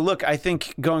 and look, I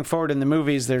think going forward in the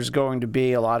movies, there's going to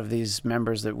be a lot of these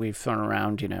members that we've thrown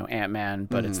around, Ant-Man,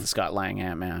 but it's the Scott Lang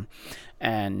Ant-Man.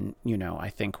 And, I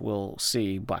think we'll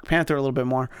see Black Panther a little bit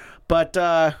more. But,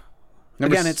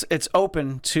 again, it's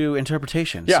open to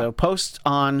interpretation. Yeah. So post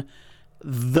on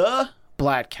the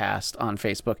Bladtcast on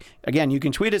Facebook. Again, you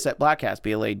can tweet us at Bladtcast,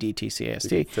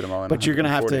 BLADTCAST. But you're gonna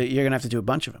have to do a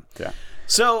bunch of them. Yeah.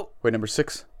 So wait, number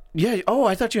 6. Yeah. Oh,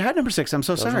 I thought you had number 6. I'm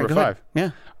so sorry. Number 5.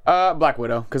 Yeah. Black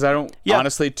Widow, because I don't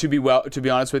honestly, to be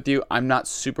honest with you, I'm not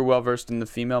super well versed in the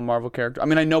female Marvel character. I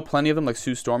mean, I know plenty of them, like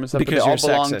Sue Storm and stuff, because but they all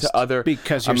belong to other.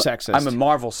 Because you're sexist. I'm a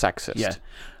Marvel sexist. Yeah.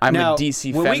 I'm a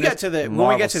DC when feminist. When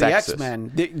we get to the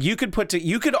X-Men, you could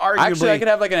arguably. Actually, I could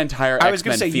have like an entire X-Men female team. I was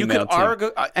going to say you could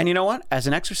argue, and you know what? As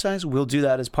an exercise, we'll do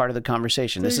that as part of the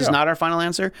conversation. This is not our final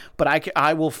answer, but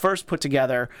I will first put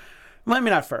together. Let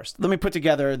me put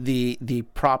together the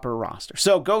proper roster.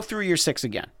 So go through your 6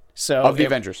 again. So of the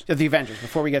Avengers. Of the Avengers,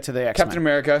 before we get to the X-Men. Captain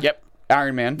America. Yep.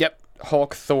 Iron Man. Yep.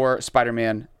 Hulk, Thor,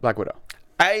 Spider-Man, Black Widow.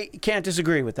 I can't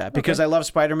disagree with that because I love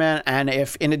Spider-Man, and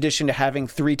if in addition to having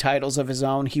 3 titles of his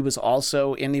own, he was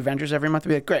also in the Avengers every month, I'd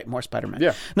be like, great, more Spider-Man.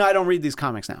 Yeah. No, I don't read these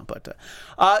comics now, but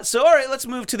so all right, let's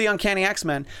move to the Uncanny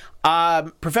X-Men.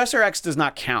 Professor X does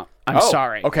not count. I'm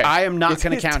sorry. Okay. I am not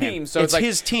going to count him. So it's like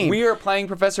his team. We are playing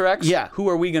Professor X. Yeah. Who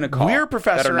are we going to call? We're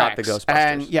Professor that are not X. the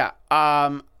Ghostbusters.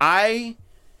 And I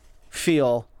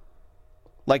feel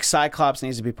like Cyclops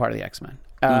needs to be part of the X-Men.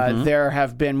 There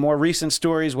have been more recent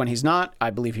stories when he's not. I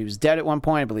believe he was dead at one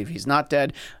point. I believe he's not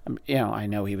dead. I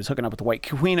know he was hooking up with the White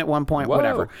Queen at one point. Whoa.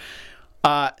 Whatever.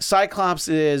 Cyclops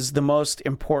is the most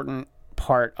important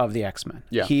part of the X-Men.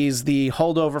 Yeah. He's the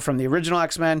holdover from the original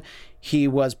X-Men. He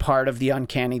was part of the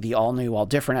Uncanny, the all-new,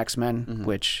 all-different X-Men,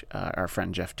 which our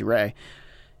friend Jeff Duray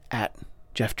at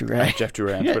Jeff Duray. Jeff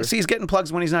Duray on Twitter. See, he's getting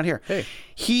plugs when he's not here. Hey.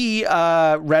 He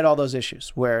read all those issues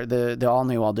where the all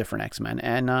new, all different X-Men.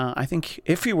 And I think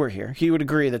if he were here, he would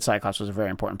agree that Cyclops was a very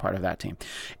important part of that team.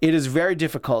 It is very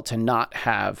difficult to not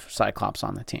have Cyclops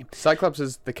on the team. Cyclops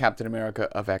is the Captain America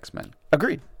of X-Men.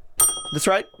 Agreed. That's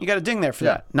right. You got a ding there for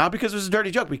that. Not because it was a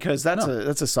dirty joke, because that's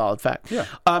a solid fact. Yeah.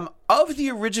 Of the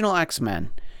original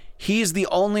X-Men, he's the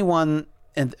only one,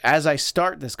 and as I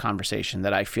start this conversation,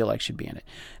 that I feel like should be in it.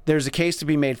 There's a case to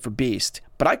be made for Beast,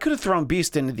 but I could have thrown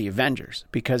Beast into the Avengers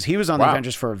because he was on the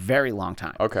Avengers for a very long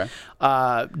time. Okay.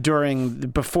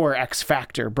 Before X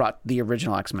Factor brought the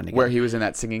original X-Men together. Where he was in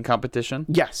that singing competition?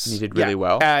 Yes. And he did really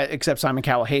well? Except Simon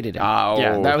Cowell hated him. Oh.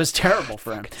 Yeah, that was terrible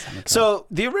for him. So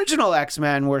the original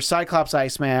X-Men were Cyclops,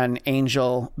 Iceman,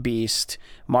 Angel, Beast,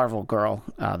 Marvel Girl.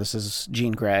 This is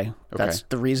Jean Grey. That's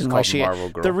the reason why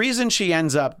the reason she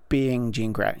ends up being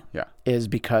Jean Grey. Yeah. Is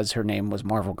because her name was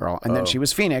Marvel Girl, and then she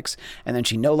was Phoenix, and then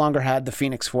she no longer had the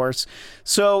Phoenix Force,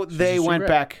 so they went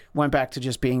back to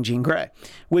just being Jean Grey,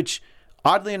 which,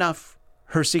 oddly enough,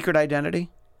 her secret identity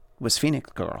was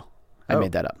Phoenix Girl. I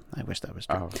made that up. I wish that was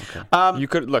true. Oh, okay. You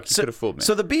could have fooled me.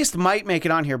 So the Beast might make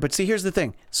it on here, but see, here's the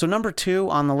thing. So number 2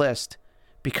 on the list,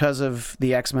 because of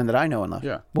the X-Men that I know and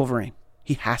love, Wolverine.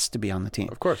 He has to be on the team.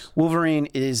 Of course. Wolverine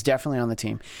is definitely on the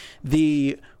team.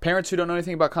 The parents who don't know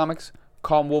anything about comics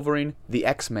call Wolverine the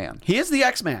X-Man. He is the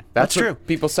X-Man. That's true.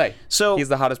 People say. So he's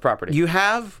the hottest property. You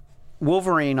have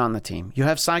Wolverine on the team. You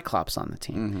have Cyclops on the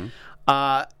team.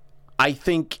 I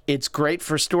think it's great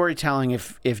for storytelling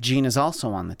if Jean is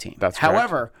also on the team. That's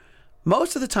However,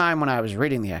 most of the time when I was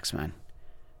reading the X-Men,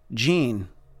 Jean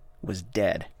was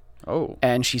dead. Oh.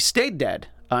 And she stayed dead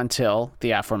until the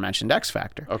aforementioned X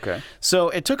Factor. Okay. So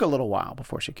it took a little while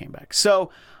before she came back. So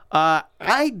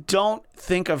I don't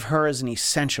think of her as an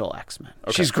essential X-Men.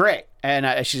 Okay. She's great,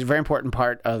 and she's a very important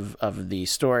part of the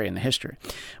story and the history.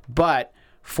 But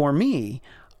for me,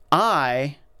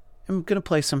 I am going to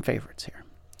play some favorites here.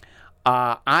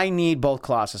 I need both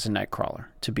Colossus and Nightcrawler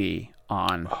to be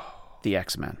on the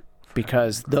X-Men.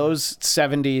 because those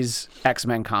 70s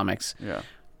X-Men comics, Yeah.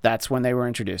 that's when they were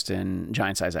introduced in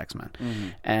Giant Size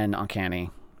X-Men and Uncanny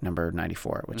number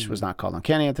 94, which was not called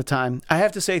Uncanny at the time. I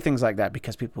have to say things like that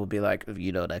because people will be like,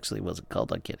 you know, it actually wasn't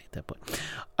called Uncanny at that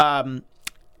point.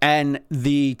 And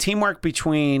the teamwork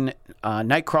between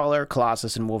Nightcrawler,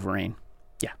 Colossus, and Wolverine,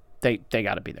 yeah, they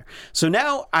got to be there. So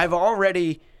now I've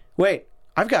got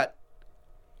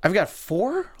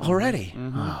 4 already.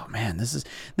 Oh man, this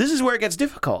is where it gets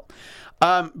difficult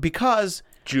because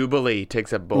Jubilee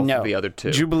takes up both of the other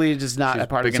 2. Jubilee is not She's a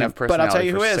part big of the enough team. But I'll tell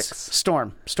you who personality is for 6.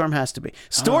 Storm. Storm has to be.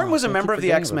 Storm was a I member keep of the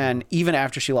forgetting about X-Men even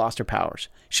after she lost her powers.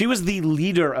 She was the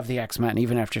leader of the X-Men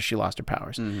even after she lost her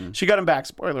powers. She got him back.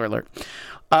 Spoiler alert.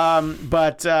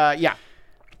 Yeah,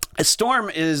 Storm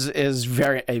is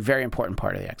a very important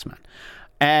part of the X-Men,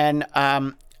 and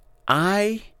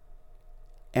I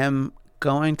am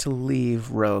going to leave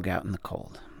Rogue out in the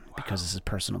cold because this is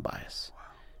personal bias.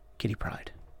 Kitty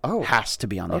Pryde. Has to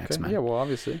be on the X-Men. Yeah, well,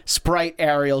 obviously. Sprite,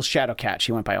 Ariel, Shadowcat.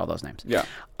 She went by all those names. Yeah.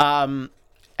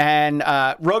 And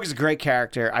Rogue is a great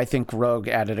character. I think Rogue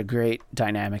added a great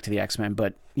dynamic to the X-Men,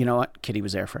 but you know what? Kitty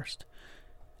was there first.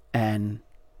 And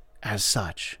as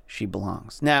such, she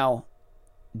belongs. Now,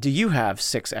 do you have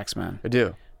 6 X-Men? I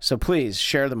do. So please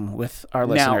share them with our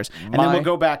listeners. And then we'll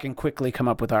go back and quickly come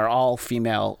up with our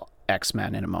all-female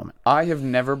X-Men in a moment. I have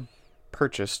never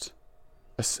purchased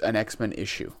an X-Men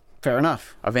issue. Fair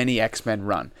enough. Of any X-Men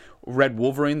run. Read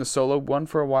Wolverine, the solo one,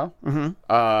 for a while.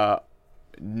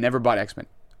 Never bought X-Men.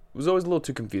 It was always a little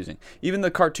too confusing. Even the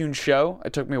cartoon show,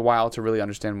 it took me a while to really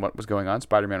understand what was going on.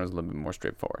 Spider-Man was a little bit more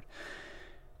straightforward.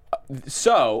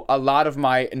 So, a lot of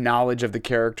my knowledge of the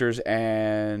characters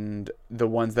and the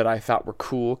ones that I thought were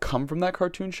cool come from that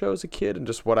cartoon show as a kid and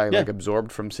just what I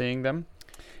absorbed from seeing them.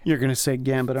 You're going to say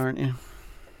Gambit, aren't you?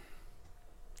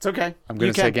 It's okay. I'm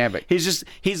going to say Gambit.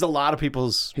 He's a lot of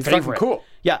people's He's favorite. fucking cool.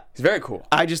 Yeah. He's very cool.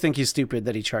 I just think he's stupid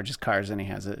that he charges cards and he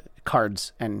has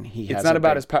cards and he has. It's not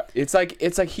about his power. It's like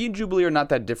he and Jubilee are not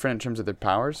that different in terms of their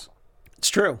powers. It's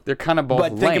true. They're kind of both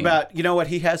But lame. think about, you know what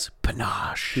he has?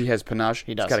 Panache. He has panache.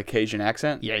 He does. He's got a Cajun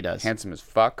accent. Yeah, he does. Handsome as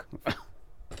fuck.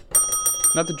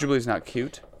 Not that Jubilee's not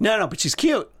cute. No, but she's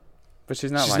cute. But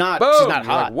she's not She's like, not. boom! She's not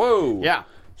You're like, hot. whoa. Yeah.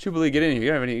 Jubilee, get in here.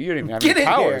 You don't even have Get any in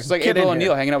powers. here. It's like Get April in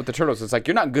O'Neil here. hanging out with the turtles. It's like,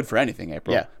 you're not good for anything,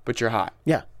 April. Yeah. But you're hot.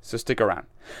 Yeah. So stick around.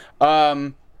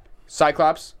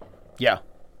 Cyclops. Yeah.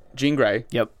 Jean Grey.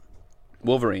 Yep.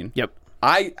 Wolverine. Yep.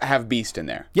 I have Beast in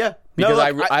there. Yeah. Because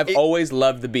I've always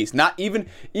loved the Beast. Not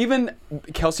even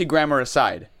Kelsey Grammer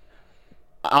aside.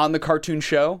 On the cartoon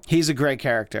show, he's a great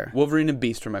character. Wolverine and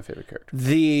Beast are my favorite characters.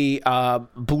 The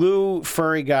blue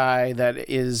furry guy that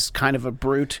is kind of a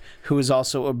brute who is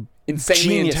also a insanely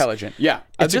genius. Intelligent. Yeah,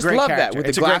 It's I just a great love character. that with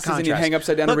It's the a great glasses and you contrast. hang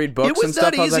upside down Look, to read books it and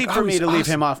stuff. was not easy like, for me to leave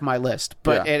awesome. him off my list,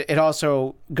 but Yeah. it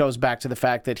also goes back to the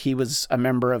fact that he was a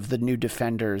member of the New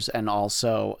Defenders and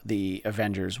also the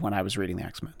Avengers when I was reading the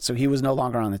X-Men. So he was no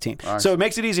longer on the team. So it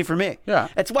makes it easy for me. Yeah.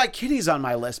 It's why Kitty's on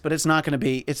my list, but it's not going to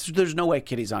be. There's no way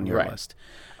Kitty's on your Right. list.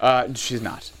 She's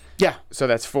not. Yeah. So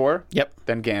that's 4. Yep.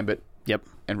 Then Gambit. Yep.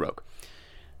 And Rogue.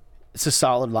 It's a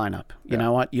solid lineup. You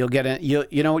know what? You'll get it.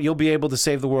 You'll be able to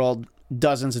save the world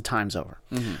dozens of times over.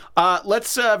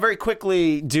 Let's very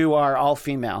quickly do our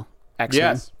all-female X-Men.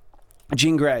 Yes.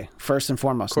 Jean Grey, first and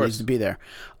foremost, needs to be there.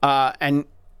 And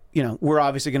we're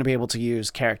obviously going to be able to use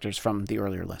characters from the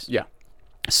earlier list. Yeah.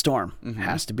 Storm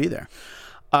has to be there.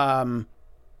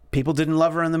 People didn't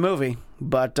love her in the movie,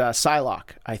 but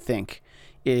Psylocke, I think,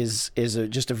 is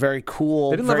just a very cool,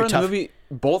 They didn't very love her tough. in the movie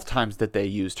both times that they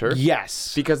used her.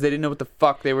 Yes. Because they didn't know what the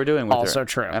fuck they were doing with her. Also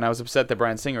true. And I was upset that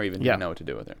Bryan Singer even didn't know what to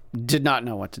do with her. Did not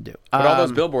know what to do. But all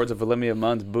those billboards of Olivia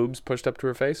Munn's boobs pushed up to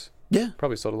her face Yeah.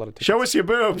 probably sold a lot of tickets. Show us your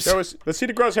boobs. Let's see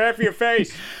the gross half of your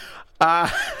face.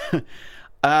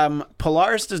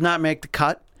 Polaris does not make the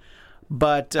cut,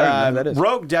 but that is.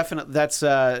 Rogue definitely. That's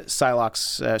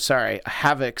Psylocke's.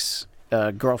 Havoc's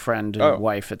girlfriend and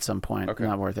wife at some point. Okay.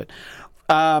 Not worth it.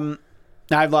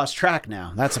 I've lost track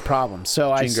now. That's a problem.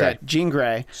 So I said Jean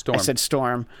Grey. Storm. I said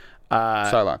Storm.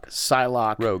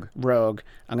 Psylocke. Rogue.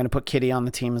 I'm going to put Kitty on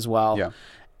the team as well. Yeah.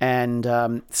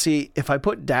 And see, if I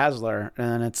put Dazzler,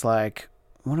 and it's like,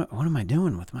 what am I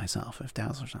doing with myself if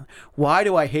Dazzler's on? Why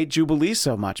do I hate Jubilee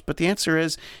so much? But the answer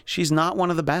is she's not one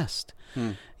of the best.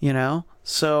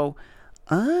 So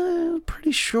I'm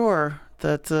pretty sure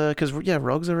that because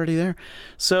Rogue's already there.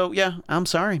 So yeah, I'm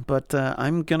sorry, but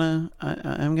I'm gonna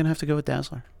have to go with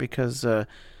Dazzler because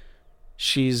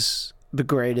she's the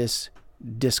greatest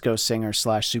disco singer /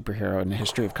 superhero in the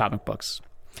history of comic books.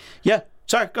 Yeah.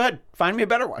 Sorry, go ahead. Find me a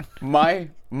better one. I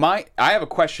have a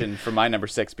question for my number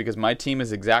 6 because my team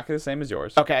is exactly the same as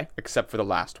yours. Okay. Except for the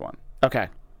last one. Okay.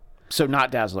 So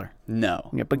not Dazzler. No.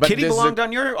 Yeah, but Kitty belonged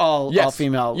on your all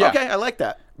female. Yeah. Okay, I like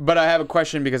that. But I have a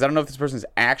question because I don't know if this person is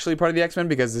actually part of the X-Men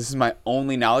because this is my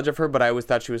only knowledge of her, but I always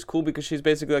thought she was cool because she's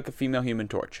basically like a female Human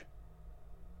Torch.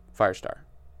 Firestar.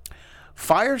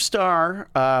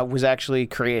 Firestar was actually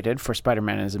created for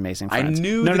Spider-Man and His Amazing Friends. I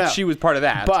knew that she was part of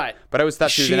that, but I always thought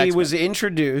she was an X-Men. She was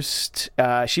introduced,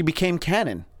 she became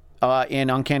canon in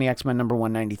Uncanny X-Men number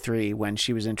 193 when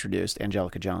she was introduced,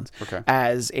 Angelica Jones,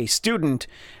 as a student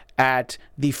at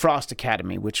the Frost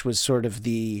Academy, which was sort of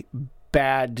the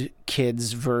bad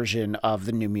kids version of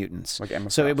the New Mutants. Like Emma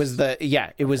so Frost.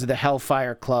 it was the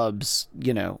Hellfire Club's,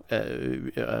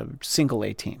 single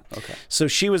A team. Okay. So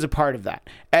she was a part of that.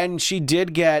 And she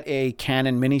did get a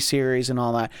canon miniseries and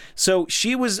all that. So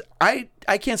she was, I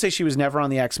can't say she was never on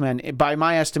the X-Men. By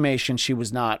my estimation, she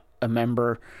was not a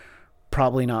member,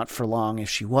 probably not for long if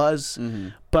she was. Mm-hmm.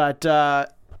 But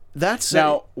that's...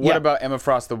 Now, what about Emma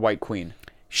Frost, the White Queen?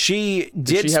 She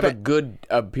did she have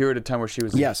a period of time where she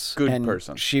was a good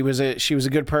person? She was a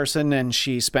good person, and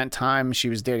she spent time. She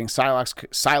was dating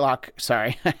Psylocke.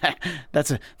 Sorry,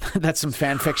 that's some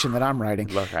fan fiction that I'm writing.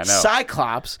 Look, I know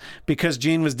Cyclops because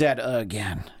Jean was dead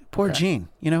again. Poor Jean.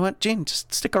 You know what, Jean?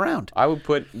 Just stick around. I would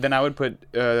put the White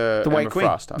Emma Queen.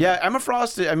 Frost on. Emma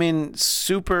Frost. I mean,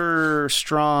 super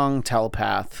strong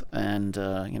telepath, and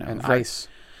and ice.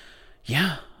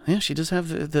 Yeah. Yeah, she does have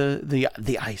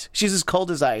the ice. She's as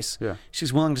cold as ice. Yeah.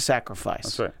 She's willing to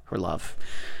sacrifice her love.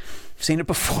 I've seen it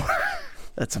before.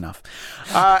 That's enough.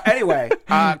 Anyway,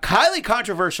 highly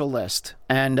controversial list.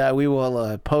 And we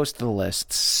will post the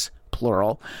lists,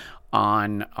 plural,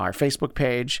 on our Facebook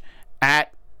page.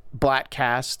 At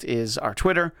Bladtcast is our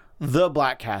Twitter. The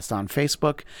Bladtcast on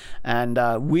Facebook. And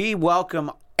we welcome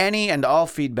any and all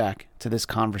feedback to this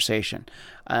conversation.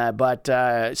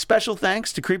 But special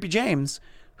thanks to Creepy James,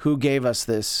 who gave us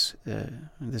this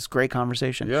great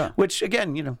conversation. Yeah. Which,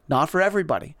 again, not for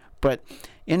everybody. But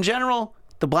in general,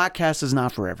 the Bladtcast is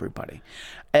not for everybody.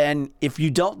 And if you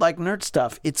don't like nerd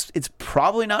stuff, it's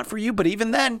probably not for you. But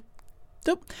even then,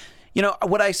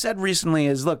 what I said recently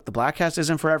is, look, the Bladtcast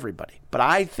isn't for everybody. But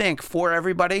I think for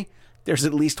everybody, there's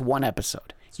at least one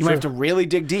episode. You might have to really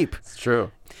dig deep. It's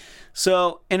true.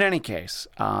 So, in any case,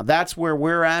 that's where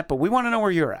we're at, but we want to know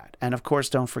where you're at. And, of course,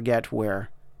 don't forget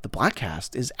where the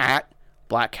Bladtcast is at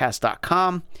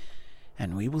bladtcast.com.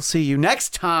 And we will see you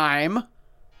next time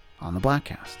on the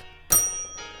Bladtcast.